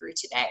I go through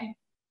today.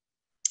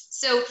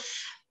 So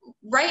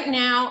right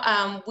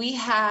now, we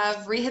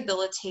have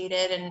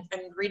rehabilitated and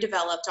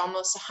redeveloped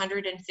almost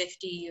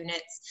 150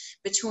 units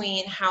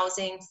between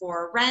housing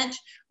for rent,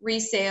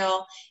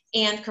 resale,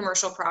 and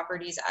commercial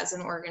properties as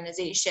an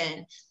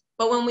organization.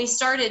 But when we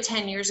started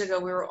 10 years ago,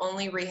 we were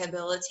only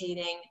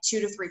rehabilitating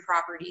 2 to 3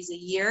 properties a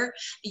year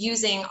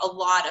using a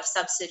lot of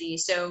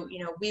subsidies. So,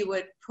 you know, we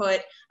would put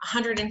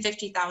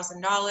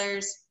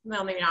 $150,000,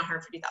 well, maybe not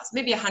 $150,000,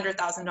 maybe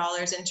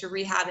 $100,000 into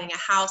rehabbing a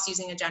house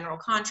using a general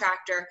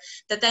contractor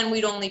that then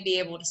we'd only be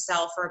able to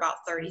sell for about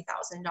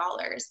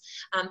 $30,000.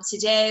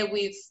 Today,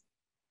 we've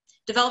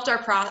developed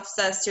our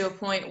process to a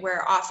point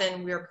where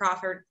often we're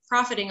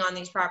profiting on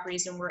these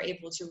properties and we're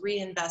able to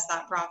reinvest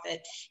that profit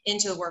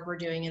into the work we're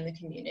doing in the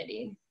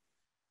community.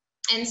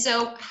 And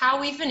so how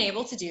we've been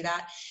able to do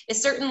that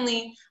is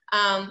certainly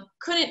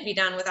couldn't be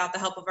done without the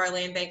help of our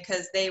land bank,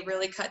 because they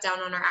really cut down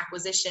on our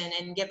acquisition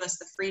and give us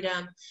the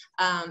freedom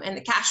and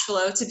the cash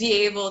flow to be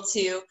able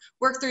to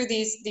work through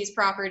these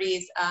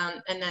properties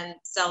and then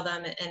sell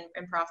them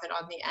and profit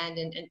on the end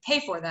and pay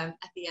for them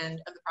at the end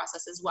of the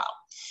process as well.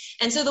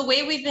 And so the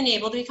way we've been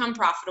able to become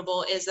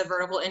profitable is the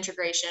vertical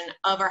integration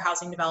of our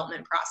housing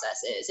development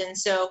processes. And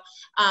so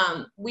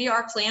we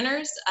are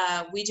planners.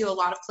 We do a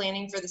lot of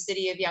planning for the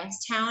city of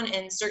Youngstown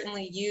and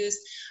certainly use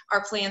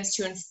our plans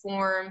to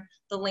inform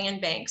the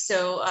land bank.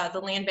 So the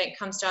land bank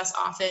comes to us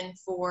often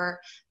for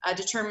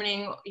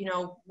determining,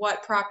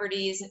 what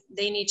properties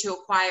they need to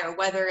acquire,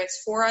 whether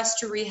it's for us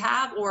to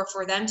rehab or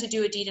for them to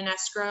do a deed in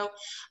escrow,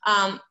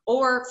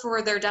 or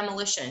for their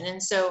demolition.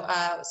 And so,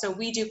 so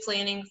we do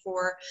planning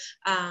for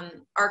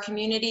our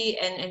community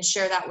and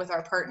share that with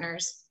our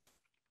partners.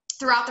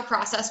 Throughout the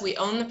process, we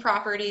own the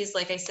properties.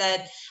 Like I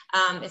said,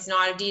 it's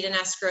not a deed in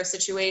escrow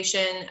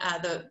situation.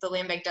 The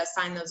land bank does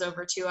sign those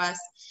over to us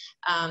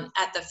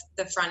at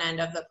the front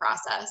end of the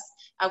process.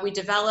 We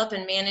develop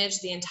and manage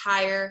the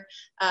entire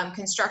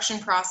construction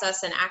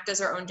process and act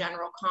as our own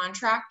general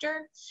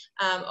contractor.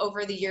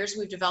 Over the years,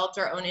 we've developed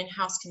our own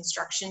in-house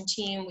construction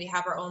team. We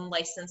have our own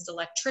licensed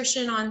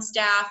electrician on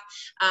staff.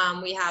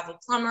 We have a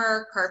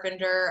plumber,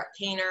 carpenter,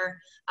 a painter,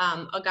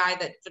 a guy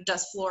that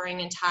does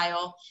flooring and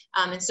tile.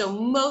 And so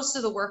most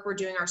of the work we're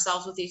doing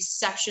ourselves, with the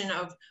exception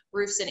of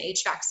roofs and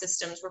HVAC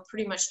systems. We're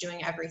pretty much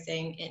doing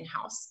everything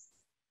in-house.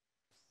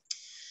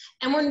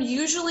 And we're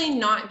usually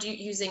not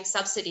using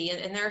subsidy,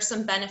 and there are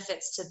some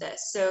benefits to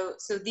this.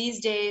 So these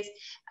days,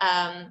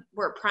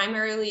 we're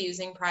primarily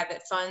using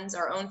private funds,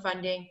 our own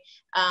funding,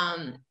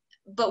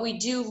 but we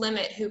do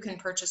limit who can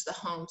purchase the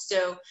home.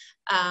 So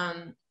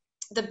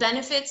the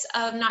benefits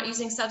of not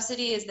using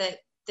subsidy is that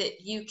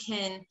you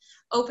can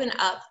open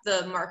up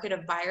the market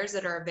of buyers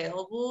that are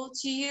available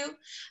to you.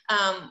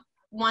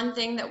 One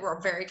thing that we're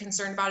very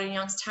concerned about in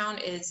Youngstown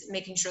is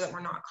making sure that we're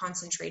not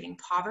concentrating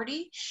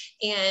poverty.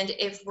 And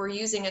if we're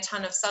using a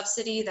ton of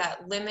subsidy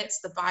that limits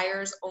the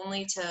buyers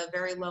only to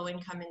very low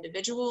income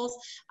individuals,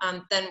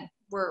 then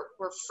we're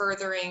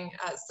furthering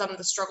some of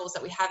the struggles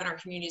that we have in our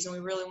communities, and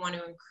we really want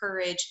to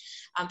encourage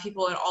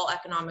people at all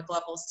economic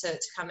levels to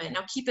come in.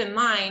 Now, keep in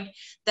mind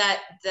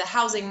that the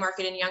housing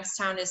market in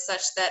Youngstown is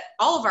such that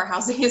all of our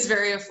housing is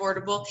very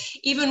affordable.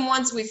 Even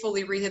once we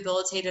fully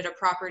rehabilitated a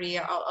property,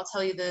 I'll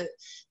tell you the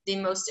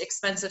most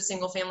expensive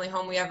single family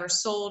home we ever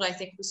sold, I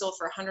think we sold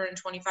for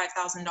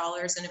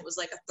 $125,000, and it was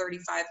like a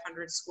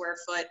 3,500 square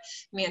foot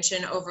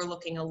mansion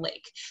overlooking a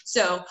lake.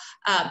 So,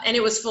 and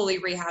it was fully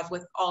rehabbed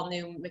with all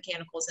new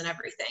mechanicals and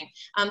everything.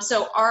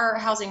 So our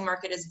housing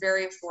market is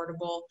very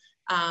affordable,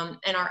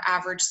 and our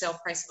average sale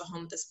price of a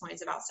home at this point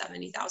is about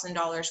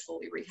 $70,000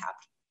 fully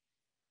rehabbed.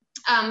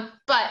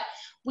 But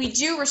we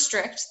do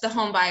restrict the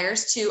home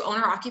buyers to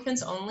owner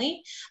occupants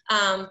only,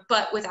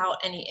 but without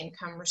any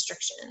income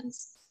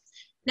restrictions.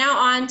 Now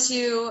on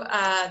to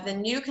the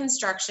new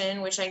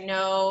construction, which I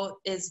know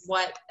is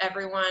what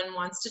everyone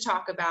wants to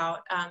talk about.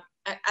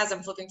 As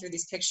I'm flipping through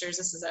these pictures,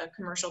 this is a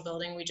commercial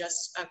building we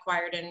just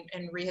acquired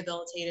and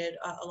rehabilitated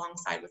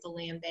alongside with the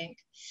land bank.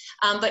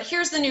 But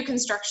here's the new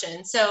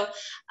construction. So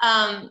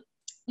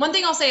one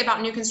thing I'll say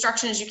about new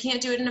construction is you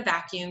can't do it in a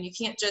vacuum. You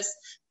can't just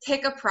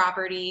pick a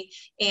property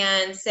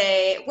and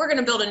say, we're going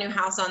to build a new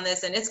house on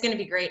this and it's going to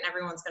be great and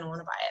everyone's going to want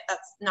to buy it.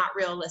 That's not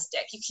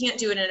realistic. You can't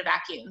do it in a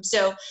vacuum.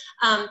 So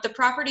the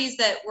properties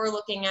that we're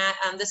looking at,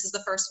 this is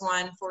the first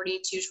one,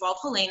 4212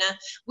 Helena.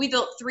 We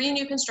built 3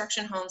 new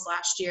construction homes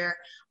last year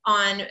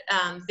on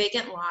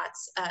vacant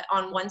lots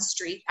on one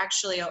street,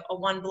 actually a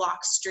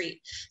 1-block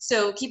street.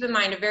 So keep in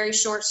mind, a very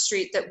short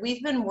street that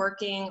we've been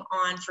working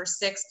on for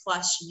 6+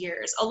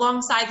 years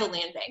alongside the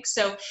land bank.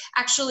 So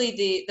actually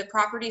the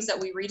properties that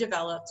we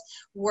redeveloped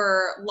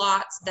were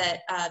lots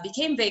that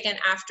became vacant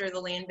after the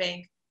land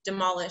bank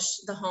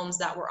demolished the homes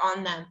that were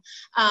on them.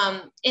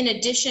 In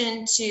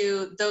addition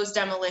to those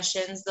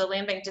demolitions, the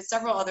land bank did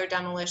several other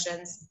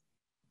demolitions.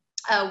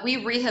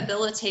 We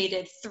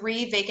rehabilitated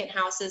 3 vacant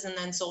houses and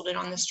then sold it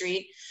on the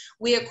street.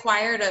 We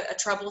acquired a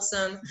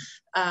troublesome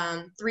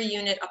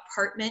 3-unit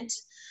apartment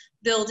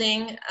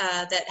building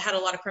that had a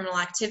lot of criminal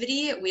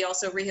activity. We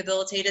also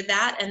rehabilitated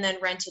that and then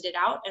rented it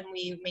out, and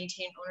we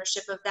maintained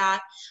ownership of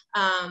that.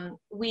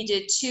 We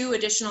did 2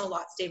 additional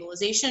lot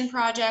stabilization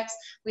projects.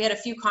 We had a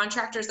few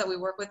contractors that we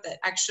work with that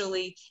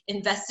actually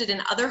invested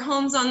in other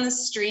homes on the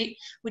street.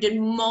 We did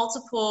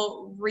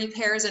multiple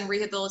repairs and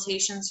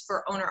rehabilitations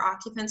for owner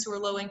occupants who were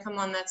low income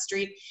on that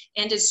street,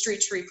 and did street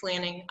tree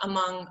planting,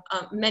 among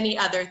many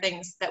other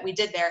things that we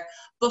did there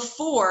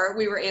before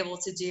we were able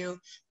to do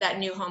that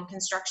new home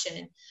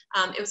construction.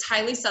 It was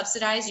highly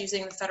subsidized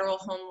using the Federal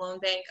Home Loan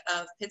Bank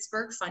of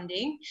Pittsburgh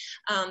funding.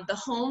 The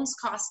homes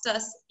cost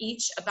us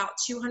each about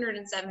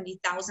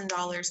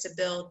 $270,000 to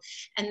build,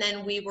 and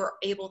then we were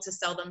able to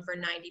sell them for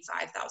 $95,000.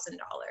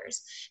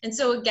 And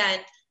so again,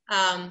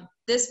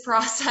 this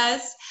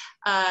process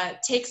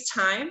takes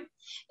time.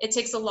 It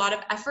takes a lot of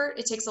effort.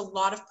 It takes a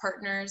lot of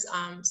partners,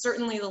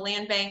 certainly the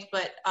land bank,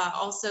 but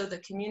also the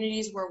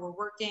communities where we're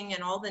working,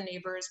 and all the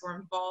neighbors were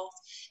involved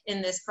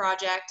in this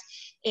project.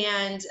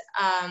 And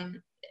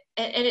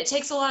it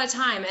takes a lot of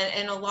time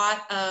and a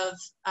lot of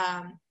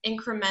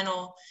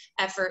incremental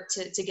effort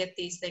to get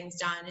these things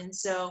done. And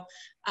so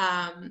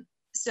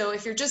So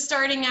if you're just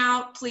starting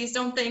out, please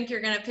don't think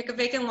you're going to pick a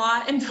vacant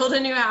lot and build a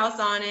new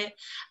house on it.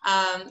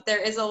 There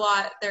is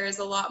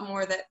a lot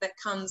more that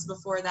comes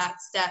before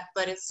that step,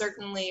 but it's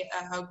certainly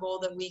a goal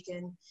that we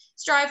can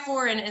strive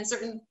for, and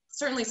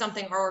certainly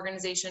something our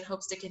organization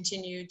hopes to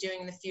continue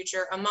doing in the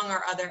future among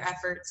our other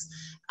efforts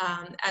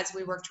as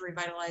we work to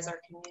revitalize our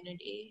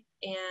community.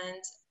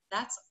 And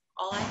that's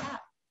all I have.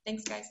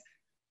 Thanks, guys.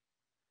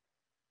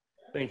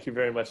 Thank you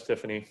very much,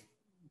 Tiffany.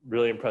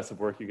 Really impressive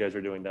work you guys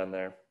are doing down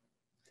there.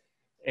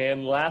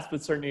 And last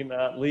but certainly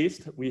not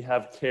least, we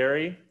have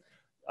Carrie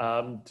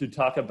to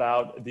talk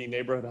about the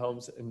Neighborhood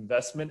Homes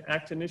Investment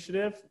Act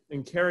initiative.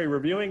 And Carrie,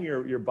 reviewing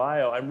your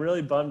bio, I'm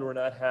really bummed we're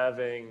not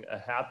having a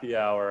happy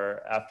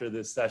hour after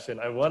this session.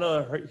 I want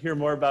to hear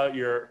more about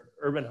your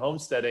urban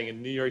homesteading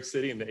in New York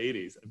City in the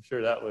 80s. I'm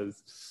sure that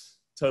was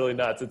totally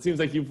nuts. It seems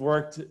like you've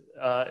worked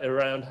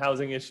around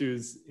housing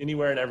issues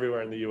anywhere and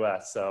everywhere in the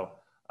US. So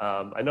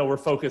I know we're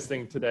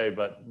focusing today,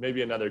 but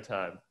maybe another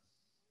time.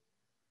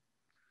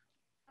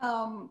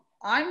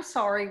 I'm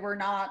sorry we're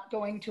not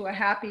going to a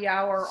happy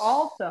hour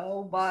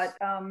also, but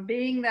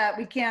being that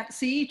we can't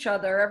see each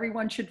other,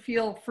 everyone should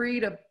feel free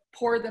to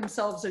pour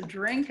themselves a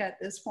drink at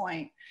this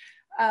point.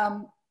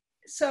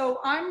 So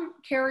I'm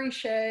Carrie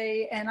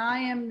Shea, and I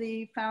am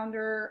the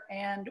founder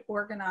and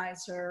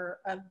organizer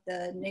of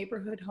the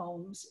Neighborhood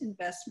Homes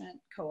Investment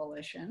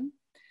Coalition.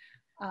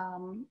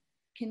 Can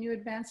you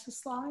advance the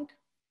slide?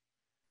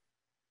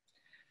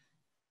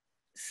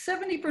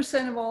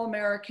 70% of all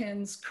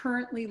Americans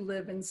currently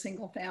live in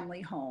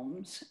single-family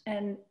homes,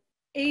 and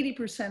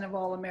 80% of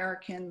all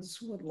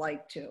Americans would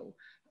like to.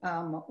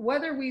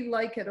 Whether we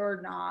like it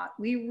or not,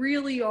 we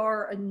really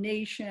are a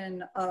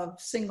nation of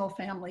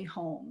single-family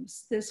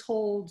homes. This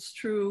holds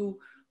true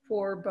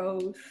for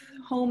both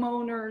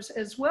homeowners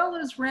as well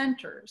as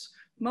renters.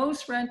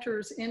 Most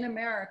renters in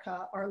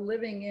America are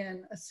living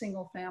in a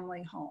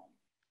single-family home.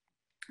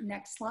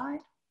 Next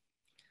slide.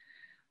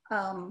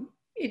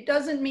 It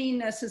doesn't mean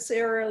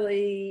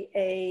necessarily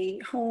a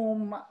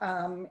home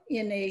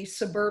in a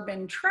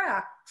suburban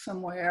tract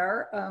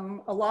somewhere.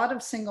 A lot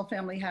of single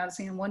family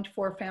housing and 1 to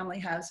 4 family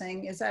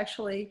housing is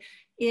actually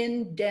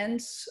in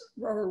dense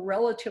or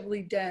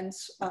relatively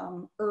dense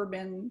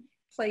urban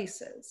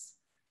places.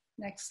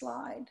 Next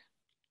slide.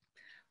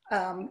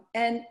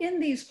 And in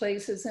these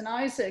places, and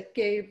Isaac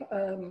gave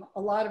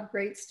a lot of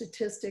great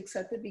statistics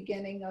at the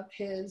beginning of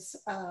his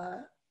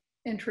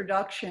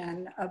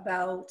introduction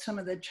about some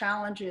of the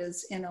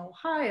challenges in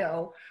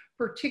Ohio,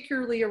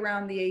 particularly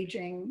around the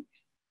aging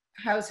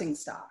housing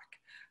stock.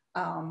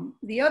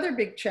 The other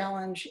big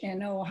challenge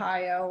in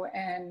Ohio,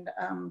 and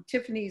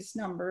Tiffany's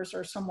numbers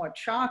are somewhat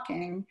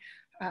shocking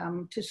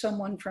to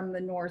someone from the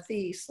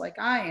Northeast like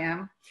I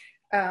am,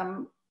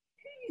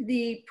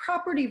 the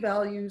property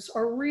values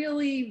are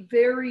really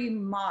very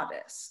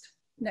modest.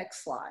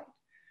 Next slide.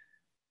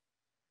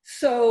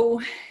 So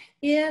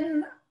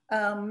in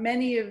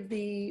many of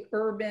the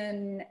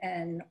urban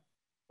and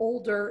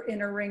older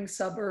inner ring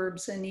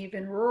suburbs and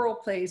even rural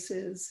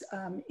places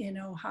in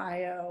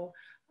Ohio,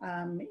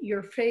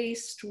 you're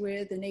faced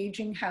with an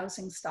aging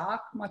housing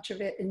stock, much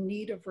of it in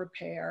need of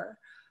repair,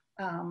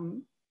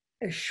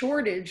 a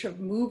shortage of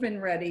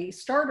move-in ready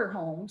starter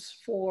homes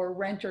for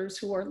renters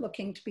who are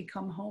looking to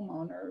become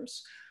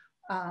homeowners,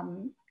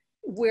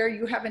 where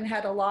you haven't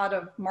had a lot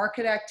of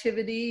market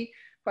activity.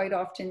 Quite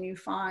often you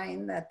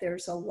find that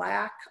there's a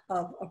lack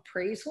of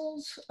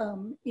appraisals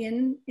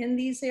in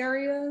these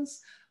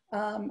areas.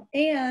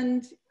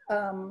 And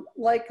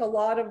like a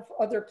lot of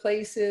other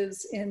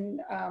places in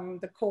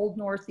the cold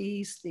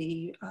Northeast,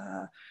 the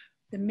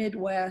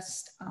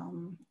Midwest,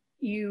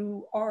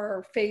 you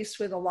are faced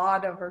with a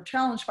lot of, or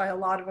challenged by a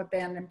lot of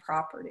abandoned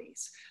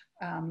properties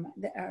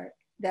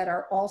that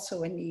are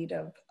also in need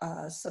of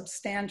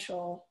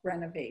substantial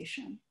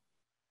renovation.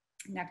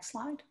 Next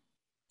slide.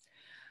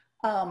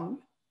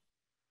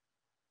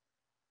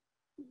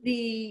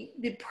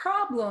 The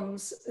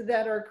problems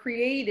that are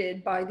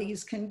created by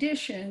these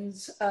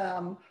conditions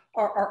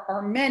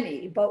are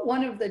many, but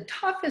one of the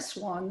toughest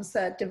ones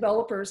that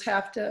developers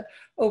have to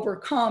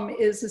overcome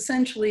is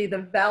essentially the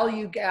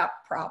value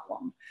gap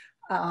problem.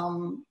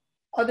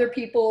 Other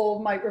people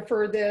might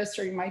refer this,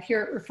 or you might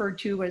hear it referred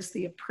to as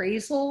the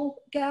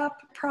appraisal gap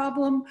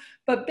problem,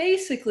 but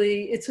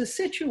basically it's a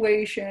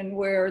situation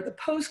where the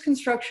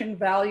post-construction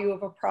value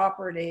of a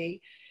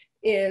property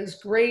is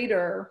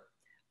greater,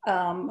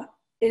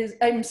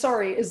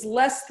 is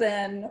less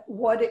than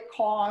what it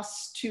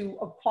costs to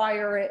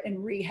acquire it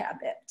and rehab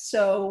it.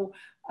 So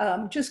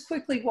just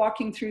quickly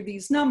walking through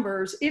these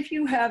numbers, if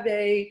you have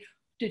a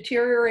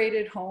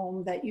deteriorated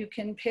home that you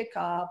can pick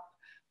up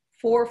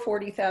for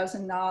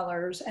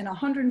 $40,000 and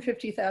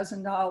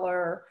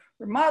 $150,000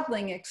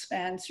 remodeling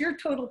expense, your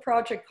total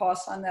project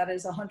cost on that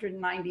is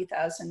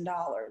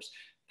 $190,000.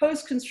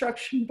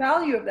 Post-construction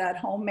value of that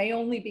home may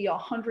only be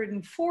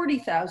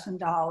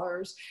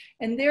 $140,000,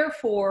 and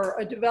therefore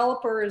a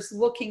developer is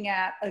looking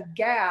at a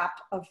gap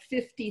of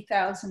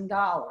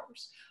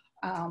 $50,000.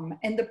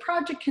 And the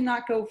project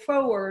cannot go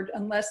forward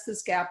unless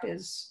this gap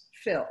is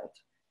filled.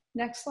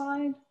 Next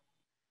slide.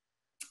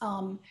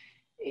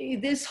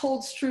 This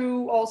holds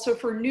true also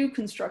for new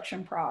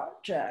construction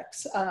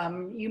projects.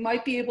 You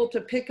might be able to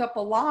pick up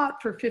a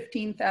lot for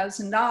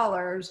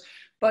 $15,000,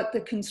 but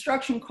the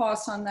construction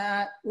costs on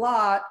that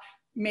lot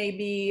may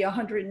be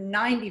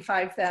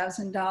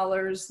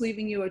 $195,000,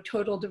 leaving you a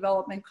total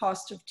development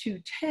cost of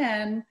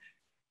 $210,000.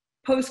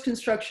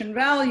 Post-construction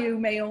value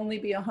may only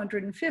be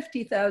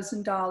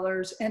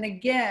 $150,000. And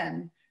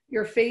again,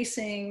 you're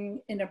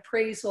facing an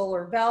appraisal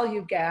or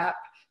value gap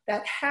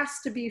that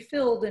has to be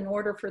filled in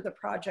order for the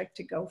project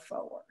to go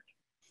forward.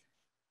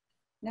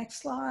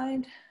 Next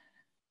slide.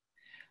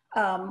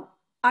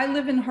 I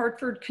live in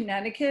Hartford,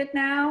 Connecticut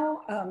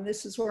now.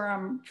 This is where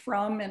I'm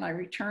from, and I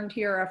returned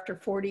here after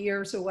 40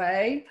 years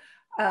away.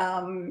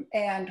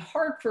 And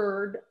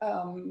Hartford,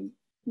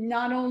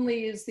 not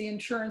only is the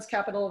insurance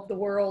capital of the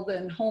world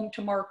and home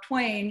to Mark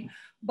Twain,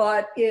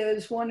 but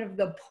is one of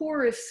the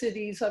poorest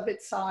cities of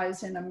its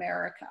size in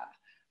America.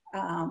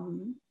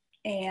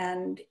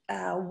 And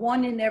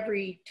 1 in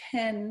every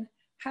 10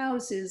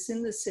 houses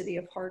in the city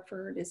of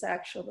Hartford is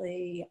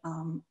actually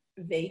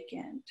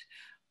vacant.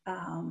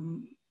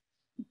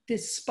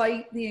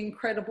 Despite the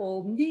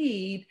incredible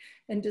need,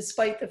 and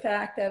despite the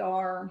fact that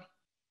our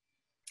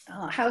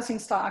housing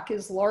stock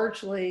is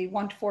largely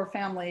 1 to 4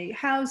 family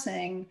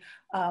housing,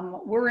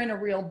 we're in a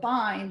real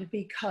bind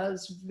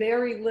because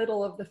very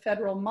little of the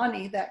federal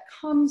money that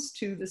comes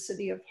to the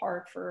city of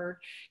Hartford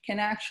can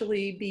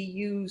actually be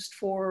used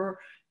for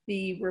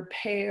the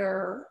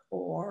repair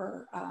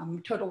or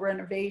total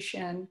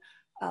renovation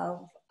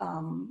of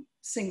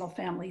single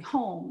family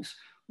homes.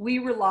 We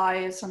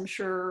rely, as I'm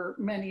sure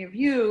many of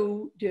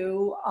you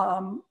do,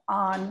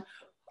 on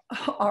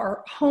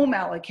our home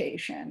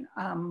allocation,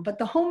 but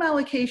the home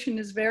allocation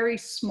is very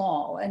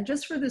small. And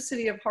just for the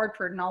city of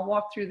Hartford, and I'll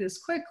walk through this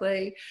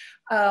quickly,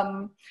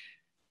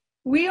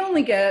 we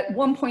only get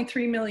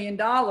 $1.3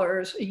 million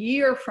a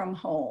year from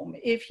home.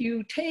 If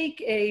you take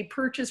a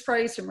purchase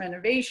price and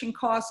renovation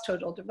cost,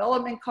 total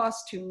development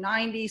cost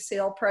 $290,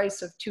 sale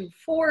price of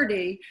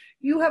 $240,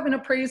 you have an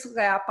appraisal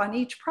gap on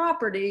each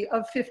property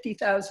of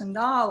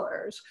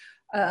 $50,000.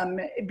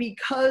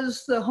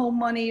 Because the home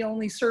money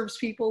only serves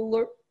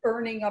people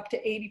earning up to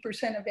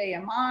 80% of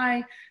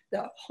AMI,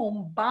 the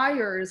home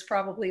buyer is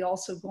probably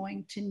also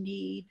going to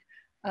need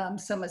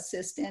some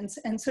assistance.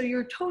 And so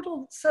your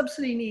total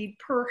subsidy need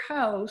per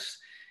house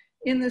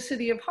in the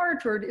city of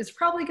Hartford is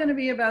probably going to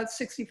be about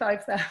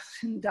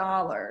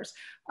 $65,000.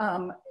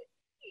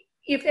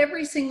 If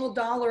every single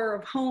dollar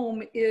of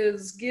home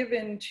is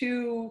given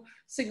to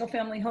single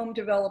family home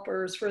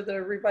developers for the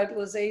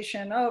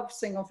revitalization of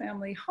single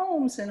family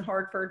homes in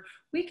Hartford,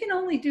 we can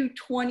only do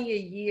 20 a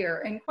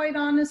year. And quite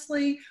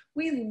honestly,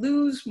 we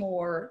lose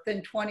more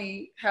than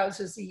 20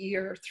 houses a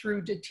year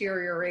through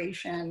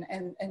deterioration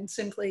and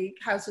simply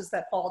houses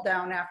that fall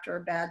down after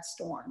a bad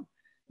storm.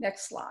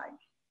 Next slide.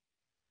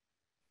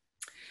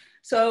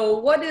 So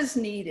what is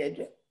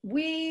needed?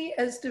 We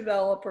as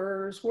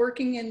developers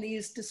working in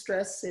these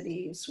distressed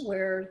cities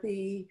where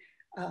the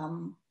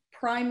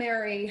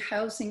primary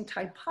housing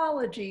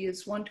typology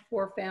is 1 to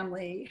 4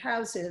 family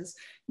houses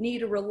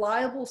need a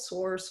reliable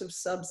source of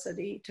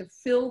subsidy to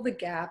fill the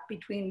gap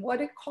between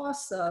what it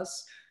costs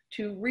us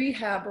to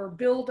rehab or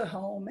build a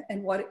home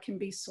and what it can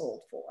be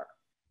sold for.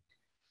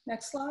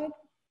 Next slide.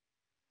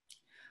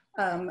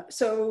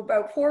 So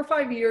about 4 or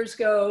 5 years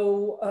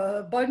ago,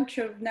 a bunch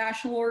of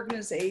national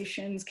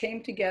organizations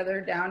came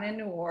together down in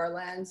New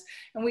Orleans,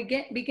 and we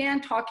began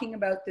talking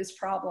about this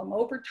problem.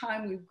 Over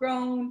time, we've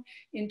grown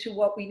into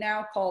what we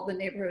now call the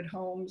Neighborhood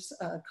Homes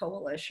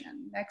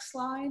Coalition. Next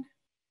slide.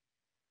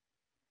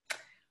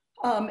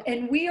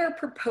 And we are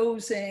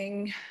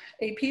proposing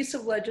a piece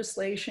of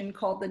legislation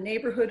called the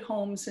Neighborhood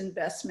Homes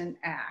Investment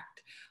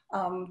Act.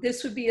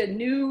 This would be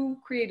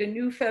create a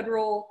new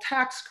federal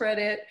tax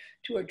credit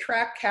to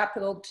attract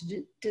capital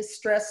to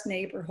distressed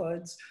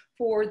neighborhoods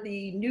for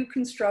the new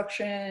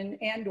construction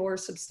and or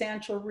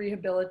substantial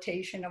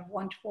rehabilitation of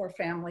 1 to 4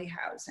 family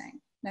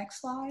housing.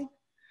 Next slide.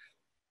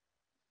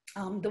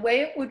 The way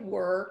it would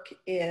work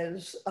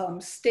is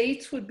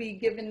states would be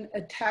given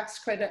a tax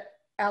credit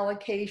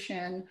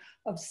allocation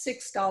of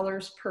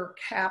 $6 per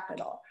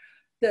capita.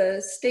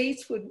 The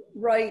states would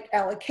write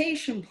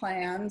allocation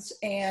plans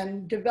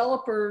and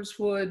developers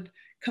would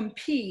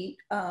compete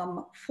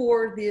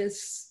for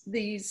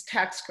these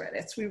tax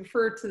credits. We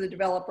refer to the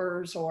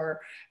developers or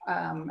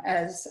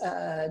as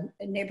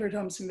Neighborhood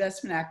Homes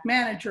Investment Act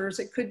managers.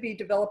 It could be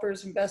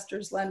developers,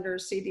 investors,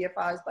 lenders,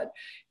 CDFIs, but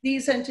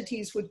these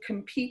entities would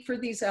compete for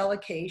these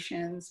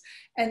allocations.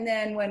 And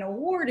then when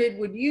awarded,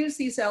 would use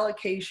these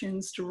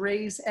allocations to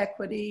raise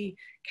equity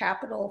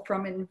capital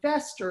from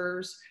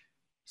investors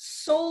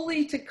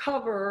solely to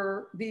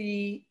cover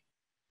the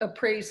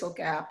appraisal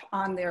gap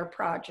on their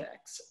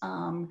projects.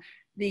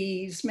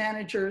 These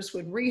managers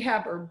would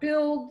rehab or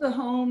build the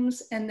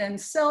homes and then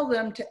sell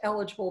them to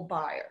eligible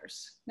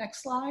buyers.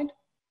 Next slide.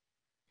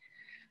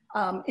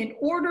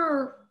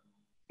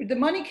 The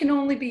money can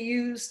only be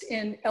used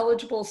in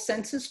eligible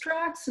census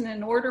tracts, and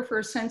in order for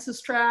a census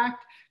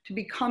tract to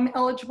become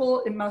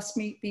eligible, it must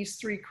meet these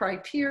 3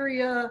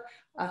 criteria.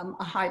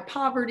 a high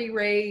poverty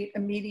rate, a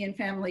median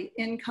family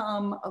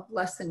income of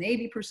less than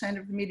 80%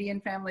 of the median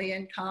family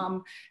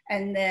income,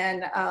 and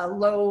then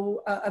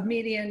a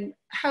median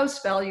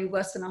house value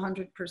less than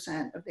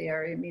 100% of the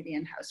area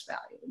median house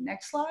value.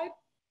 Next slide.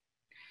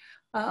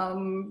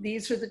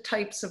 These are the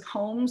types of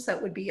homes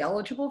that would be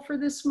eligible for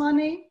this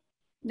money.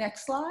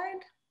 Next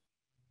slide.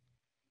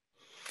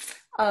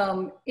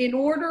 In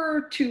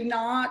order to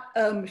not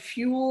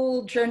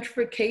fuel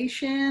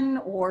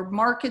gentrification or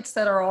markets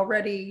that are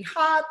already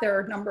hot, there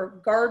are a number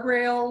of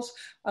guardrails.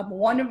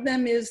 One of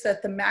them is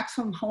that the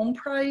maximum home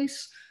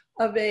price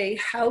of a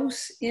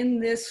house in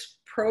this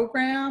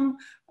program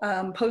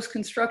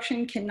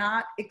post-construction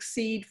cannot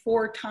exceed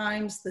 4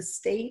 times the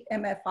state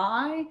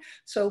MFI.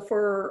 So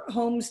for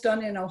homes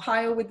done in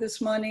Ohio with this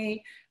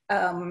money,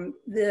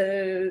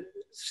 the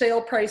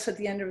sale price at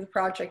the end of the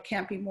project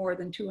can't be more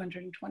than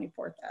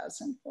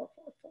 $224,444.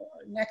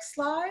 Next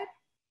slide.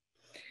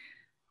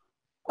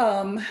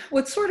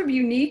 What's sort of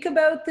unique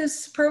about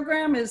this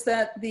program is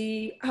that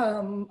the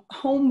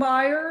home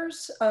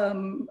buyers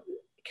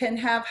can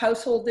have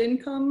household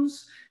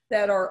incomes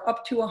that are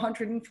up to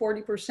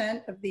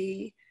 140% of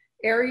the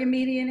area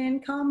median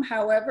income.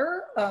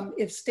 However,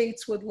 if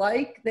states would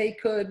like, they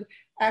could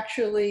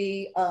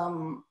actually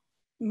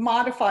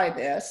modify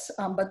this,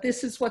 but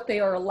this is what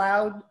they are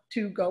allowed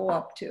to go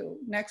up to.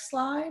 Next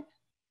slide.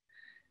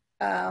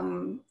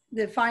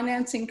 The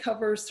financing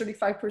covers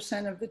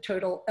 35% of the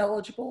total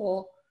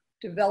eligible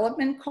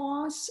development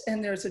costs,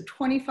 and there's a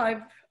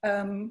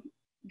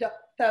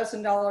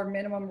 $25,000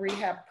 minimum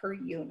rehab per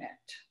unit.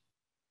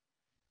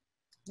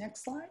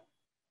 Next slide.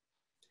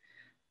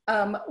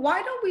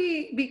 Why don't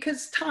we,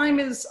 because time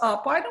is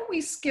up, why don't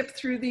we skip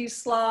through these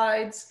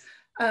slides?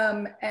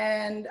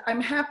 And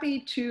I'm happy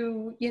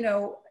to,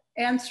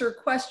 answer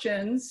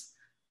questions.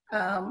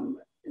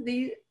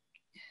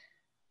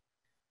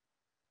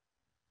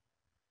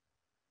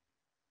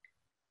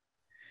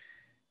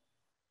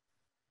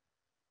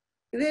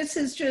 This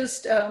is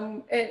just,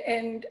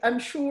 and I'm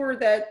sure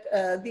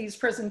that these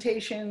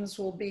presentations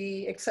will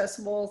be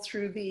accessible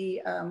through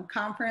the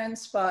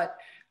conference, but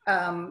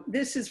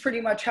this is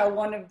pretty much how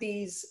one of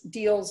these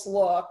deals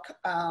look.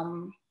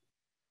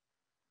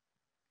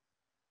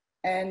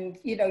 And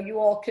you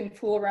all can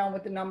fool around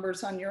with the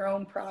numbers on your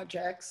own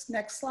projects.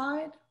 Next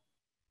slide.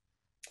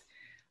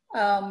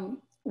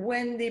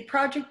 When the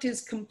project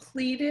is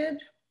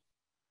completed,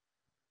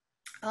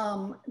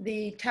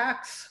 the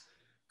tax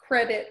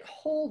credit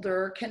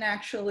holder can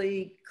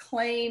actually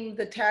claim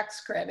the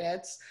tax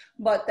credits,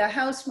 but the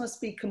house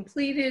must be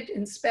completed,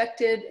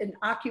 inspected, and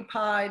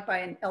occupied by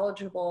an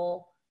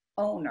eligible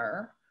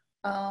owner.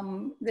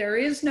 There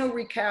is no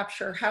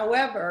recapture,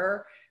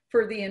 however,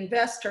 for the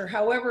investor.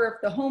 However,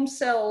 if the home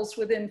sells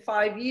within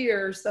 5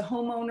 years, the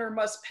homeowner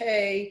must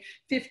pay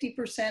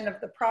 50% of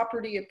the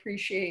property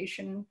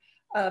appreciation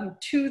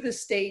to the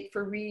state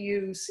for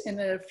reuse in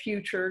a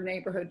future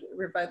neighborhood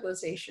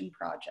revitalization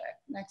project.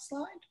 Next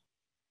slide.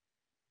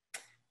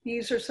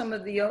 These are some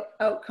of the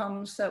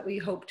outcomes that we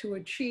hope to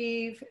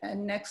achieve.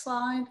 And next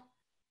slide.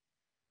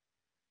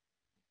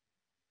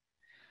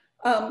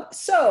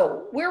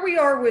 So where we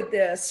are with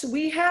this,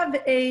 we have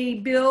a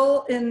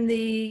bill in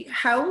the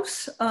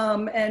House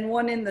and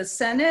one in the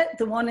Senate.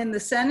 The one in the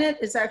Senate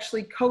is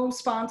actually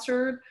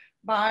co-sponsored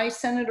by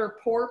Senator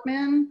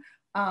Portman.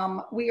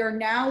 We are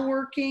now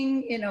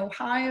working in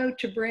Ohio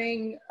to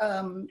bring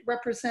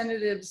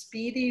Representatives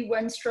Beatty,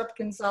 Wenstrup,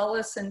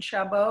 Gonzalez, and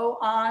Chabot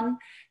on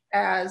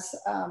as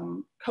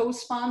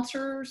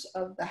co-sponsors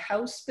of the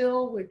House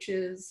bill, which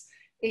is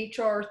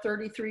HR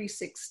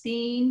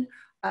 3316.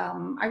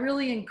 I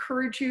really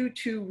encourage you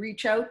to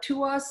reach out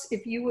to us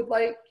if you would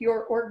like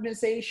your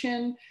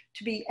organization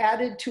to be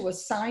added to a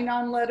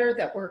sign-on letter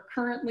that we're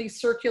currently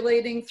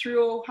circulating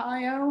through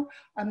Ohio.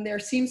 There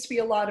seems to be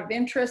a lot of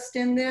interest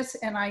in this,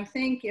 and I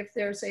think if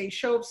there's a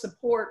show of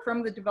support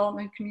from the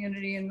development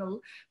community and the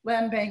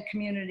land bank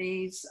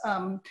communities,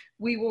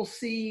 we will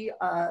see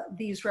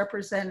these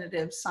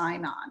representatives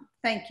sign on.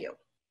 Thank you.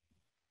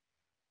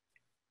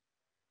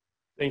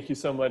 Thank you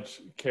so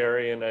much,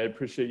 Carrie, and I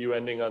appreciate you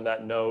ending on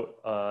that note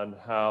on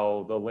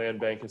how the Land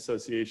Bank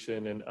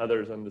Association and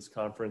others on this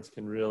conference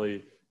can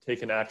really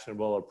take an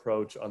actionable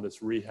approach on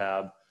this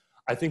rehab.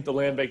 I think the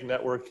Land Bank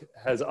Network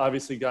has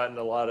obviously gotten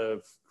a lot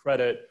of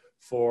credit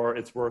for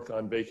its work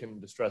on vacant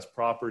and distressed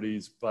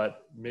properties,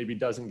 but maybe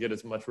doesn't get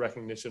as much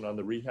recognition on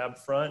the rehab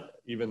front,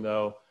 even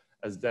though,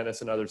 as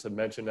Dennis and others have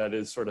mentioned, that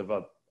is sort of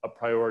a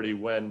priority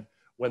when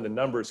the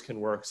numbers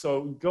can work.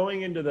 So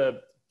going into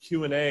the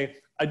Q&A,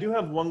 I do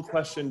have one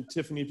question,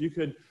 Tiffany, if you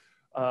could,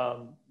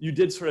 you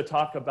did sort of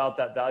talk about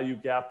that value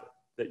gap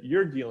that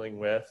you're dealing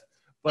with,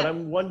 but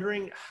I'm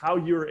wondering how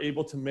you're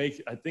able to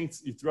make, I think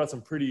you threw out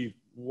some pretty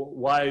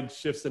wide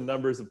shifts in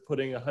numbers of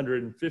putting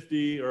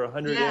 150 or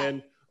 100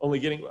 in, only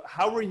getting,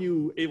 how were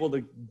you able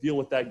to deal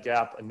with that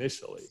gap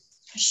initially?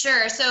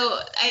 Sure. So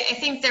I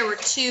think there were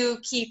two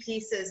key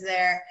pieces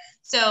there.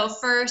 So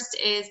first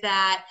is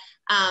that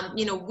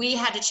you know, we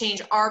had to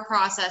change our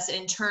process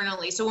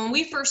internally. So when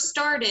we first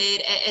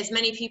started, as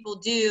many people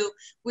do,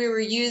 we were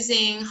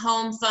using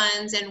home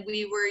funds and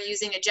we were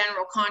using a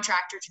general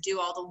contractor to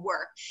do all the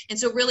work. And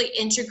so really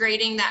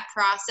integrating that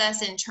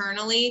process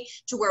internally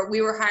to where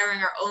we were hiring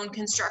our own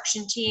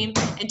construction team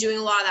and doing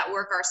a lot of that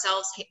work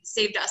ourselves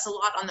saved us a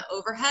lot on the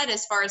overhead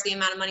as far as the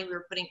amount of money we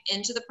were putting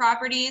into the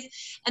properties.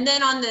 And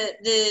then on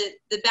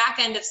the back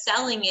end of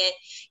selling it,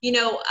 you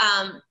know,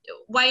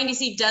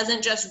 YNDC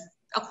doesn't just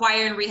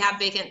acquire and rehab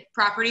vacant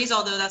properties,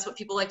 although that's what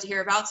people like to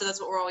hear about. So that's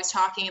what we're always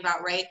talking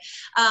about, right?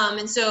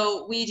 And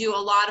so we do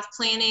a lot of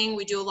planning.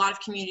 We do a lot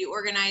of community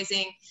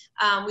organizing.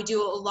 We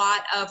do a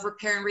lot of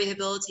repair and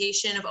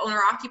rehabilitation of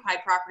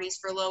owner-occupied properties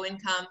for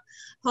low-income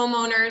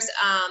homeowners.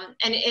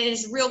 And it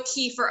is real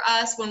key for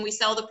us when we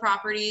sell the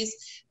properties.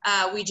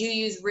 We do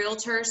use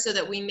realtors so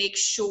that we make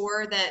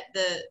sure that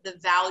the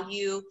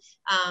value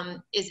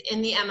is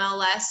in the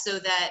MLS, so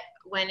that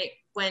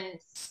when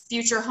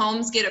future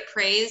homes get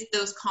appraised,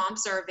 those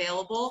comps are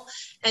available.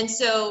 And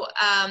so,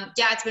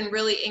 yeah, it's been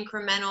really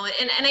incremental.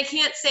 And I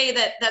can't say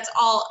that that's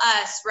all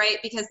us, right?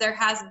 Because there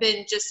has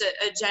been just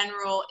a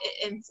general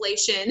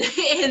inflation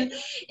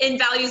in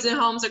values in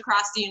homes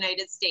across the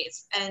United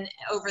States and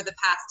over the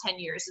past 10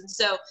 years. And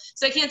so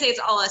I can't say it's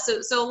all us.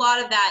 So a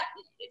lot of that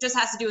just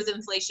has to do with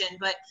inflation,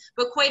 but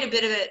quite a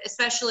bit of it,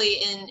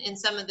 especially in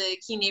some of the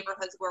key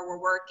neighborhoods where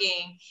we're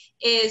working,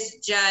 is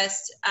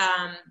just,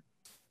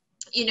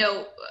 you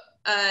know,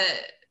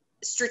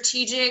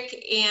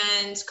 strategic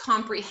and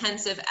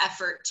comprehensive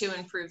effort to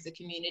improve the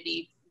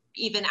community,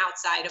 even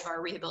outside of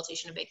our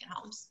rehabilitation of vacant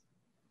homes.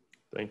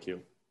 Thank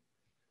you.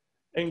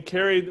 And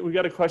Carrie, we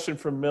got a question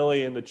from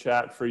Millie in the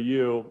chat for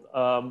you,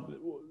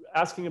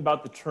 asking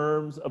about the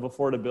terms of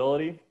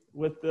affordability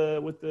with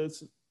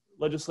this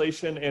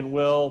legislation, and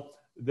will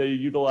they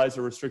utilize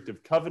a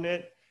restrictive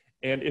covenant,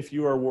 and if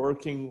you are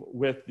working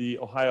with the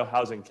Ohio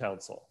Housing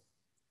Council.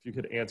 If you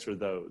could answer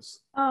those.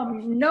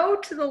 No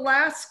to the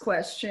last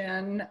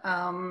question,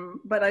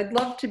 but I'd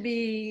love to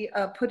be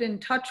put in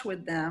touch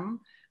with them.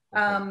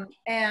 Okay.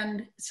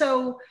 And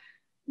so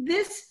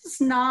this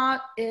is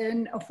not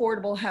an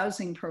affordable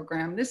housing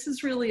program. This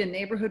is really a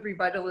neighborhood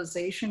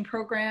revitalization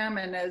program.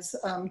 And as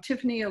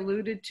Tiffany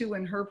alluded to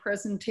in her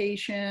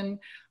presentation,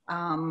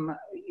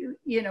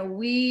 you know,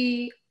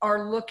 we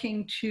are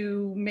looking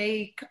to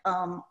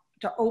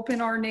to open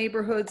our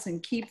neighborhoods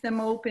and keep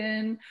them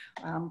open,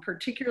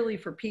 particularly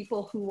for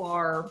people who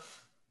are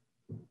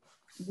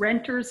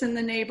renters in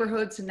the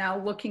neighborhoods and now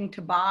looking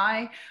to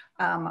buy.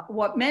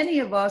 What many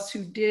of us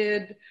who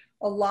did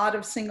a lot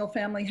of single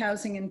family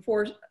housing and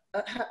for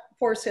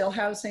sale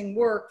housing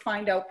work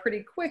find out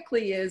pretty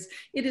quickly is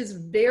it is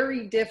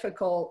very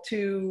difficult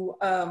to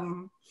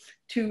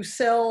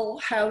sell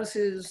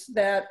houses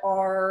that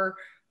are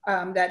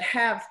that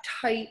have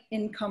tight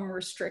income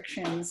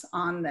restrictions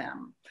on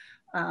them.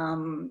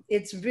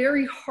 It's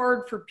very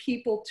hard for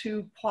people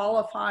to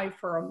qualify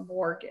for a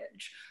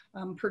mortgage,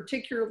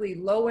 particularly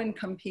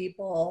low-income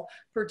people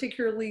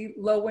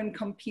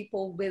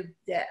with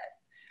debt.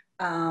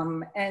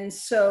 And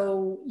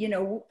so, you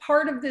know,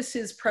 part of this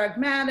is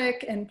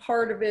pragmatic and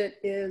part of it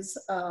is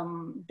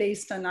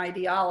based on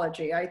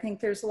ideology. I think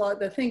there's a lot,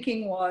 the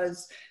thinking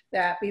was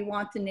that we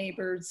want the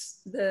neighborhoods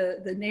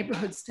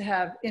to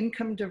have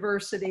income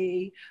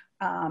diversity,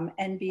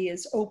 and be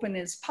as open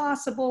as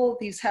possible.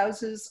 These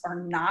houses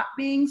are not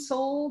being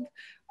sold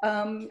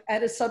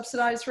at a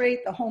subsidized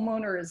rate. The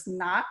homeowner is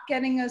not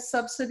getting a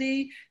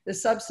subsidy. The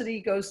subsidy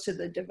goes to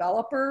the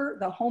developer.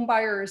 The home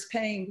buyer is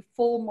paying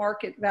full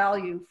market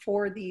value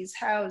for these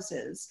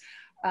houses.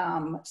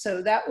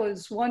 So that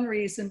was one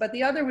reason, but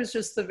the other was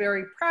just the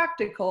very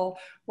practical.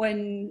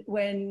 When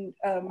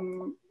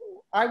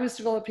I was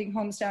developing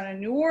homes down in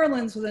New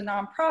Orleans with a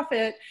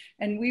nonprofit,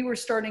 and we were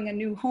starting a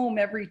new home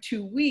every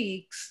 2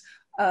 weeks.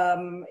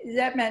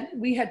 That meant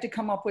we had to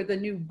come up with a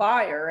new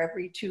buyer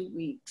every 2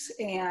 weeks.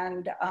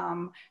 And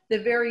the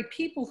very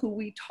people who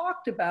we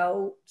talked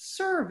about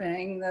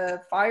serving,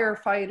 the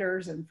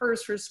firefighters and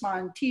first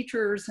respond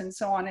teachers and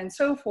so on and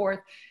so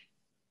forth,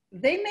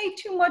 they made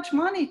too much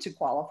money to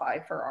qualify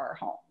for our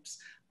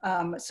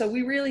homes. So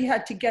we really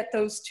had to get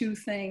those two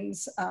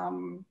things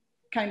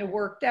kind of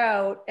worked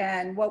out.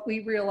 And what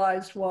we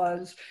realized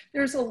was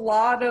there's a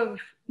lot of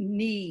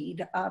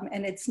need,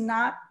 and it's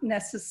not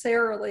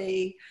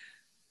necessarily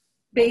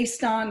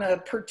based on a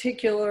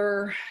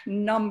particular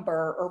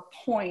number or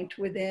point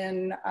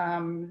within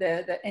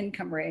the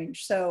income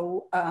range.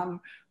 So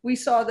we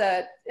saw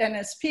that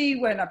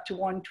NSP went up to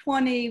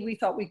 120. We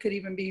thought we could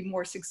even be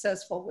more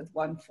successful with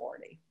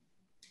 140.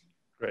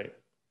 Great.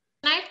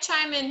 Can I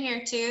chime in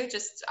here too,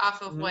 just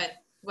off of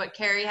what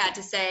Carrie had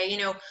to say? You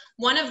know,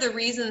 one of the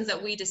reasons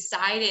that we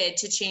decided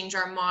to change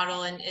our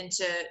model and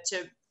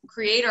to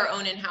create our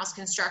own in-house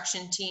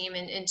construction team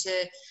and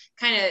to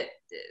kind of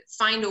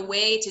find a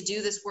way to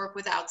do this work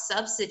without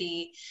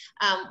subsidy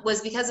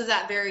was because of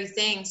that very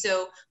thing.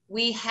 So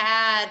we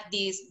had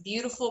these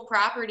beautiful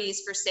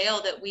properties for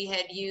sale that we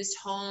had used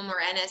home or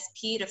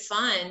NSP to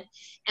fund.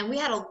 And we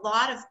had a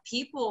lot of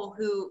people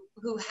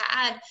who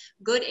had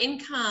good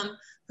income,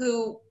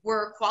 who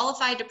were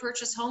qualified to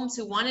purchase homes,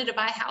 who wanted to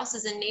buy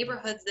houses in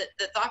neighborhoods that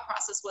the thought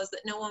process was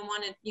that no one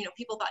wanted,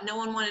 people thought no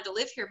one wanted to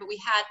live here, but we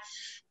had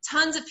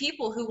tons of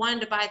people who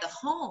wanted to buy the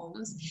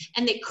homes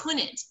and they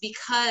couldn't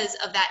because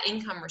of that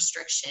income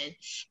restriction.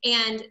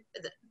 And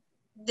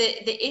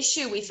the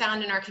issue we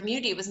found in our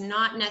community was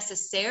not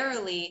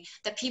necessarily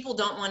that people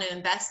don't want to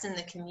invest in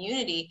the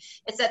community.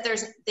 It's that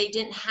they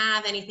didn't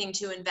have anything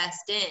to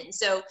invest in.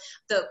 So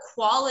the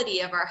quality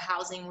of our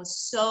housing was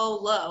so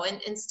low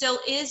and still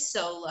is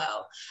so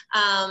low.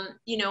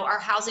 Our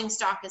housing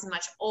stock is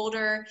much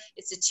older.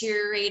 It's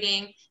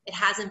deteriorating. It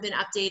hasn't been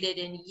updated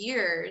in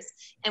years.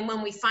 And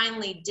when we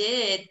finally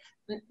did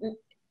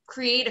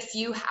create a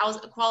few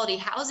quality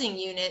housing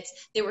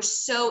units, they were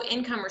so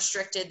income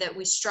restricted that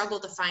we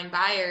struggled to find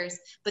buyers.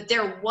 But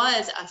there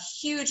was a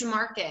huge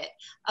market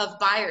of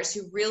buyers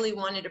who really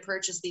wanted to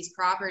purchase these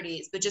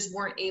properties, but just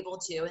weren't able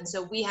to. And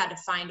so we had to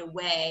find a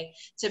way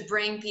to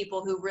bring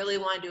people who really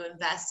wanted to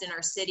invest in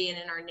our city and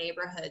in our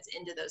neighborhoods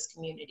into those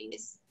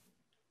communities.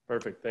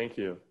 Perfect, thank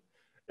you.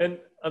 And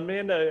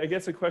Amanda, I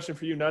guess a question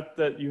for you, not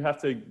that you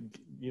have to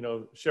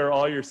share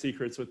all your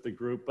secrets with the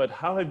group, but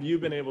how have you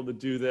been able to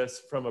do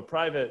this from a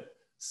private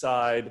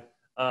side?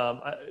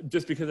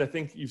 Just because I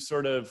think you've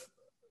sort of,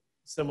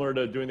 similar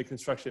to doing the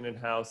construction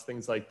in-house,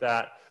 things like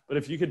that. But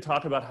if you could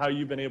talk about how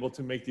you've been able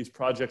to make these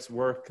projects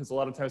work, because a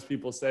lot of times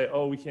people say,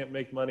 oh, we can't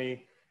make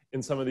money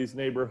in some of these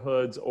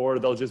neighborhoods, or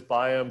they'll just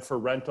buy them for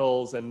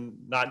rentals and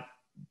not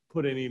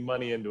put any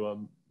money into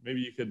them.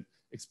 Maybe you could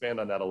expand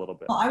on that a little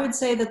bit. Well, I would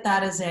say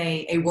that is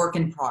a work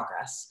in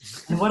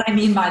progress. And what I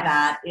mean by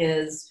that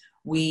is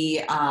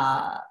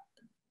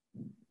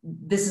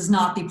this is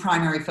not the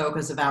primary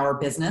focus of our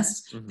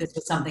business. Mm-hmm. This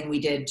was something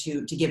we did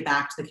to give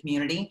back to the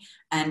community.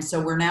 And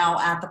so we're now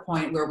at the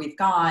point where we've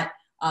got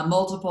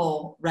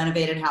multiple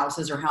renovated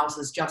houses or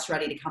houses just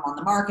ready to come on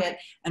the market.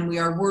 And we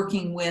are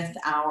working with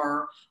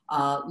our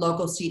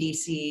local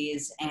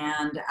CDCs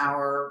and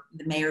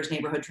the Mayor's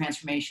Neighborhood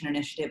Transformation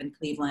Initiative in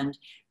Cleveland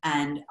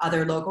and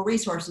other local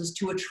resources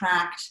to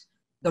attract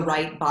the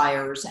right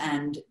buyers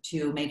and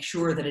to make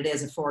sure that it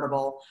is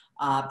affordable,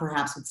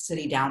 perhaps with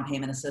city down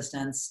payment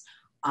assistance.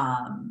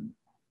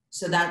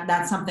 So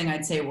that's something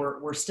I'd say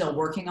we're still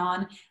working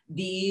on.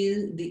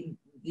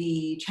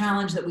 The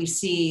challenge that we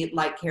see,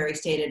 like Carrie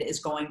stated, is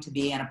going to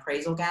be an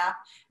appraisal gap.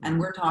 And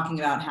we're talking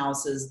about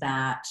houses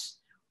that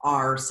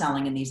are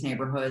selling in these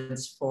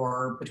neighborhoods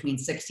for between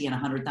 $60,000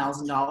 and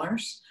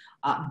 $100,000.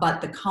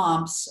 But the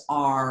comps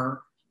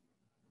are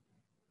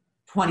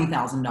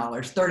 $20,000,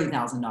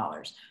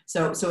 $30,000.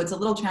 So it's a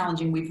little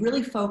challenging. We've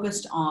really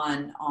focused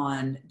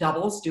on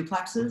doubles,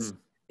 duplexes,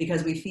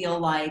 because we feel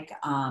like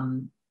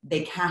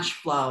they cash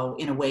flow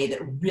in a way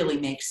that really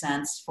makes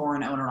sense for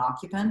an owner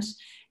occupant.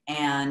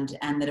 And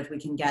that if we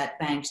can get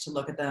banks to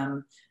look at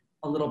them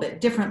a little bit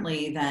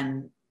differently,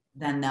 then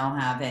they'll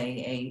have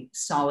a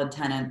solid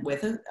tenant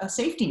with a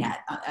safety net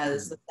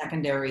as the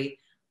secondary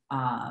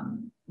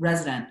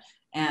resident.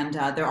 And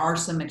there are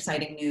some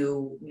exciting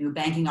new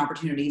banking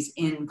opportunities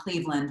in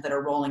Cleveland that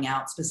are rolling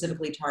out,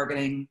 specifically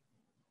targeting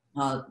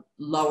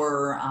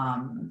lower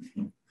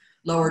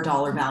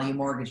dollar value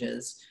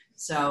mortgages.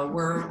 So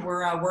we're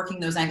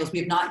working those angles. We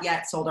have not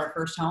yet sold our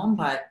first home,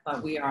 but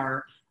we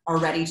are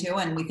ready to,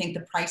 and we think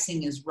the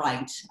pricing is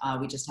right.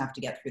 We just have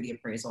to get through the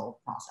appraisal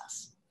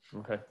process.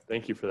 Okay,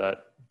 thank you for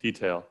that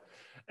detail.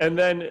 And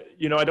then,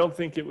 I don't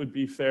think it would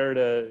be fair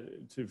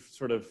to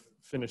sort of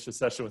finish the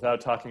session without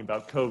talking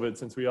about COVID,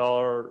 since we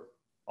are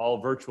all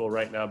virtual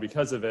right now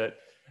because of it.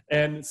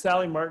 And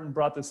Sally Martin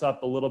brought this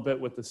up a little bit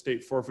with the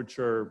state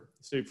forfeiture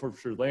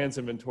lands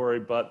inventory,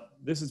 but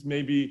this is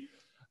maybe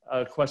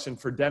a question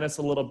for Dennis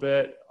a little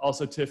bit.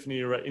 Also, Tiffany,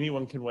 or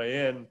anyone can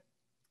weigh in.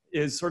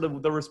 Is sort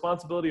of the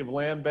responsibility of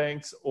land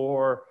banks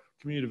or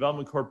community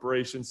development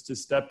corporations to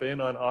step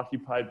in on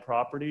occupied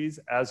properties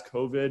as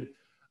COVID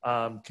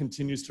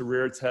continues to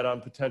rear its head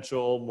on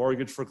potential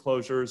mortgage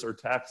foreclosures or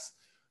tax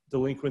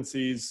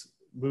delinquencies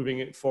moving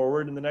it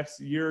forward in the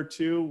next year or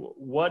two.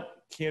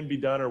 What can be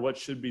done or what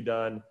should be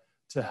done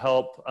to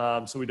help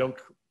so we don't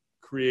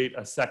create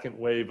a second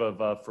wave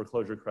of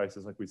foreclosure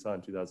crisis like we saw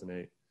in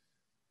 2008?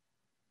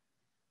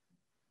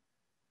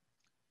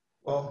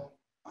 Well,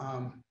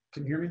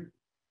 can you hear me?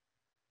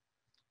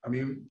 I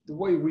mean, the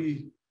way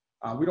we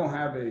don't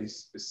have a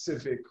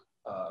specific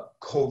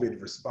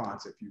COVID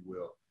response, if you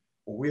will.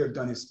 What we have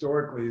done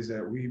historically is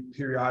that we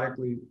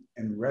periodically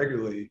and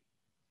regularly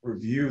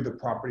review the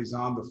properties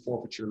on the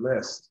forfeiture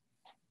list.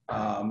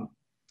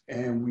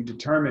 And we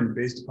determine,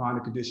 based upon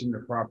the condition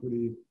of the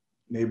property,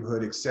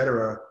 neighborhood, et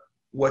cetera,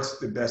 what's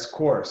the best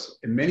course.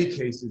 In many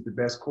cases, the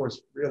best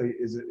course really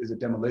is a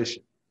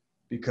demolition,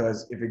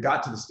 because if it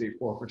got to the state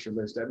forfeiture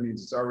list, that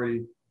means it's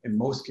already, in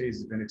most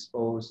cases, been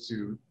exposed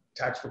to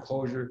tax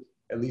foreclosure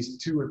at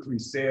least 2 or 3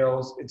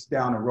 sales, it's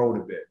down the road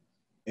a bit.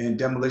 And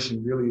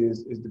demolition really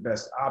is the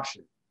best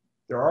option.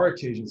 There are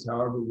occasions,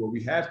 however, where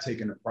we have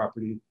taken a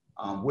property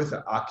with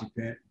an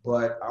occupant,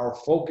 but our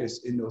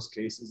focus in those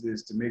cases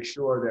is to make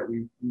sure that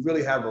we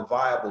really have a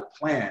viable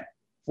plan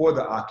for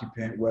the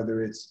occupant,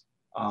 whether it's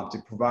to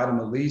provide them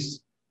a lease,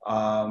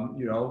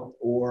 you know,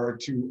 or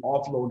to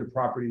offload the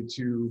property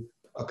to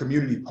a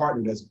community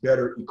partner that's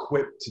better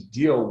equipped to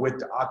deal with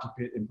the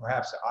occupant and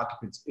perhaps the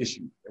occupant's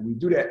issue. And we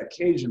do that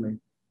occasionally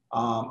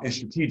and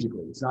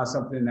strategically. It's not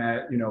something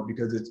that, you know,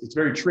 because it's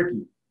very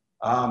tricky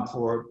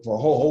for a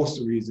whole host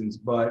of reasons,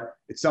 but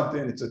it's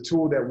a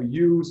tool that we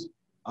use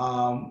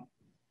on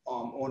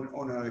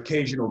an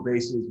occasional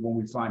basis when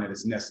we find that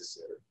it's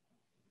necessary.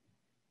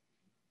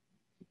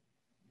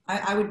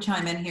 I would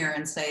chime in here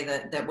and say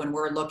that when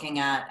we're looking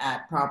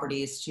at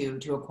properties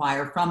to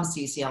acquire from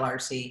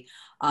CCLRC,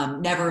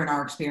 never in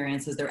our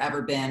experience has there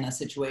ever been a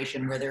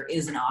situation where there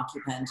is an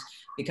occupant,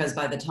 because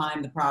by the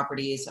time the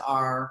properties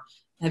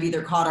have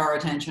either caught our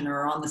attention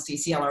or are on the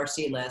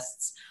CCLRC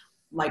lists,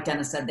 like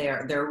Dennis said,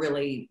 they're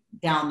really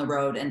down the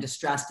road and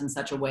distressed in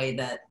such a way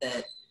that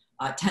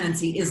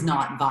tenancy is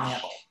not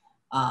viable.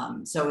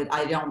 So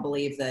I don't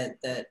believe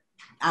that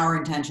our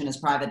intention as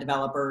private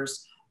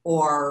developers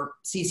or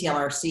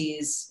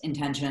CCLRC's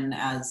intention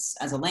as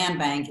a land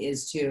bank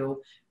is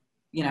to,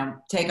 you know,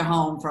 take a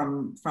home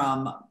from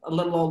a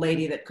little old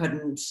lady that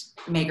couldn't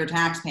make her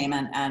tax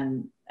payment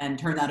and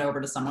turn that over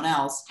to someone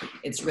else.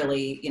 It's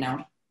really, you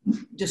know,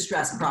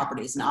 distressed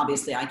properties. And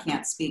obviously I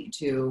can't speak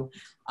to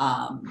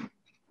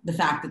the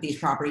fact that these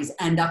properties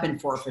end up in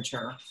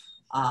forfeiture.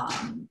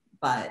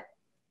 But,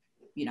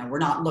 you know, we're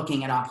not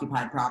looking at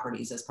occupied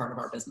properties as part of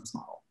our business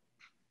model.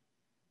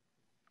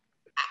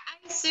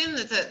 I assume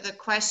that the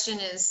question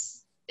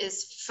is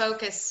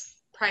focused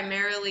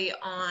primarily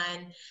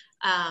on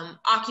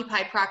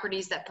occupied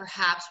properties that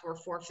perhaps were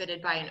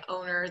forfeited by an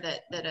owner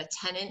that a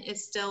tenant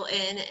is still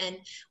in. And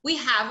we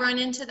have run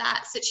into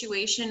that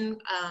situation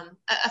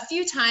a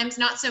few times,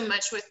 not so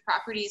much with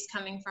properties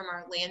coming from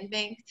our land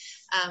bank.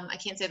 I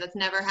can't say that's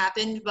never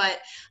happened,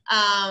 but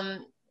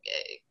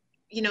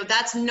you know,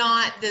 that's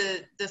not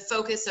the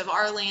focus of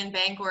our land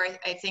bank, or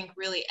I think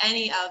really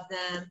any of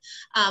them.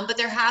 But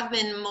there have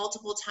been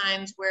multiple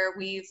times where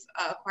we've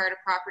acquired a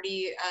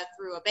property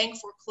through a bank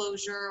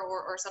foreclosure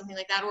or something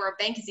like that, or a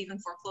bank has even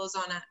foreclosed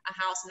on a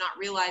house not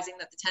realizing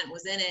that the tenant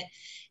was in it,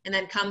 and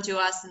then come to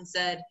us and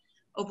said,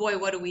 oh boy,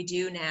 what do we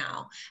do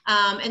now?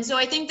 And so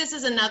I think this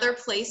is another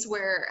place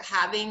where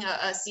having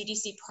a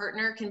CDC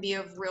partner can be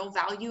of real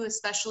value,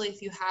 especially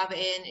if you have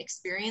an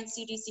experienced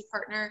CDC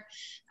partner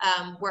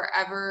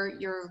wherever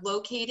you're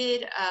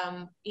located.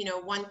 You know,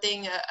 one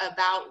thing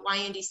about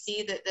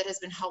YNDC that has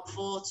been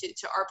helpful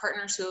to our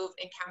partners who have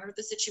encountered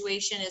the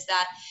situation is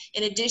that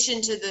in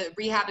addition to the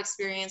rehab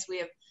experience, we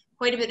have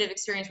quite a bit of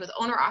experience with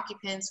owner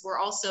occupants. We're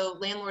also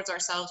landlords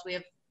ourselves. We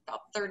have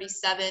about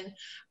 37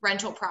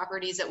 rental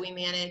properties that we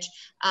manage,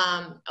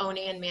 own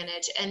and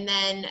manage. And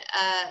then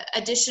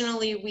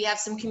additionally, we have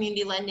some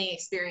community lending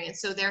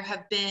experience. So there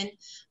have been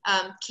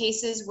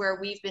cases where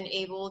we've been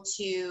able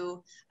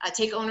to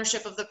take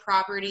ownership of the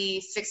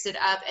property, fix it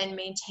up, and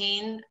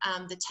maintain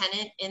the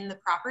tenant in the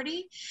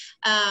property.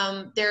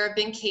 There have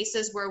been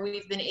cases where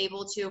we've been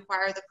able to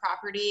acquire the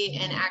property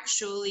and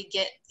actually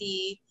get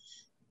the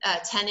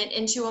tenant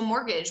into a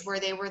mortgage where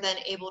they were then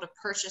able to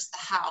purchase the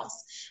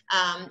house.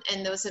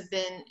 And those have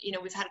been, you know,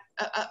 we've had,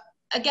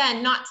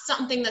 again, not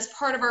something that's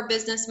part of our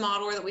business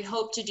model or that we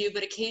hope to do,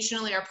 but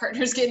occasionally our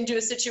partners get into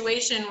a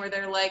situation where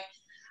they're like,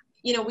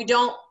 you know, we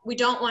don't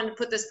want to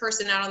put this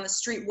person out on the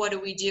street. What do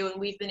we do? And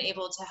we've been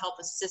able to help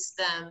assist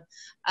them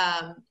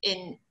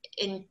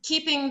in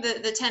keeping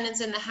the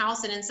tenants in the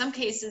house, and in some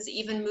cases,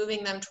 even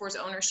moving them towards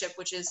ownership,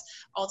 which is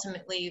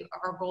ultimately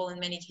our goal in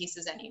many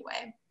cases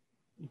anyway.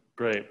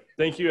 Great.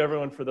 Thank you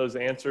everyone for those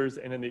answers.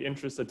 And in the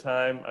interest of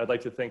time, I'd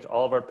like to thank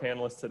all of our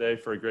panelists today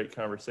for a great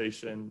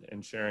conversation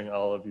and sharing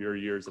all of your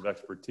years of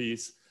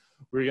expertise.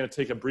 We're going to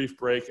take a brief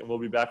break and we'll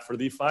be back for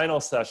the final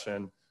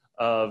session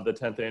of the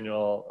 10th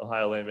Annual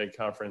Ohio Land Bank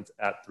Conference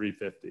at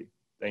 3:50.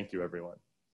 Thank you, everyone.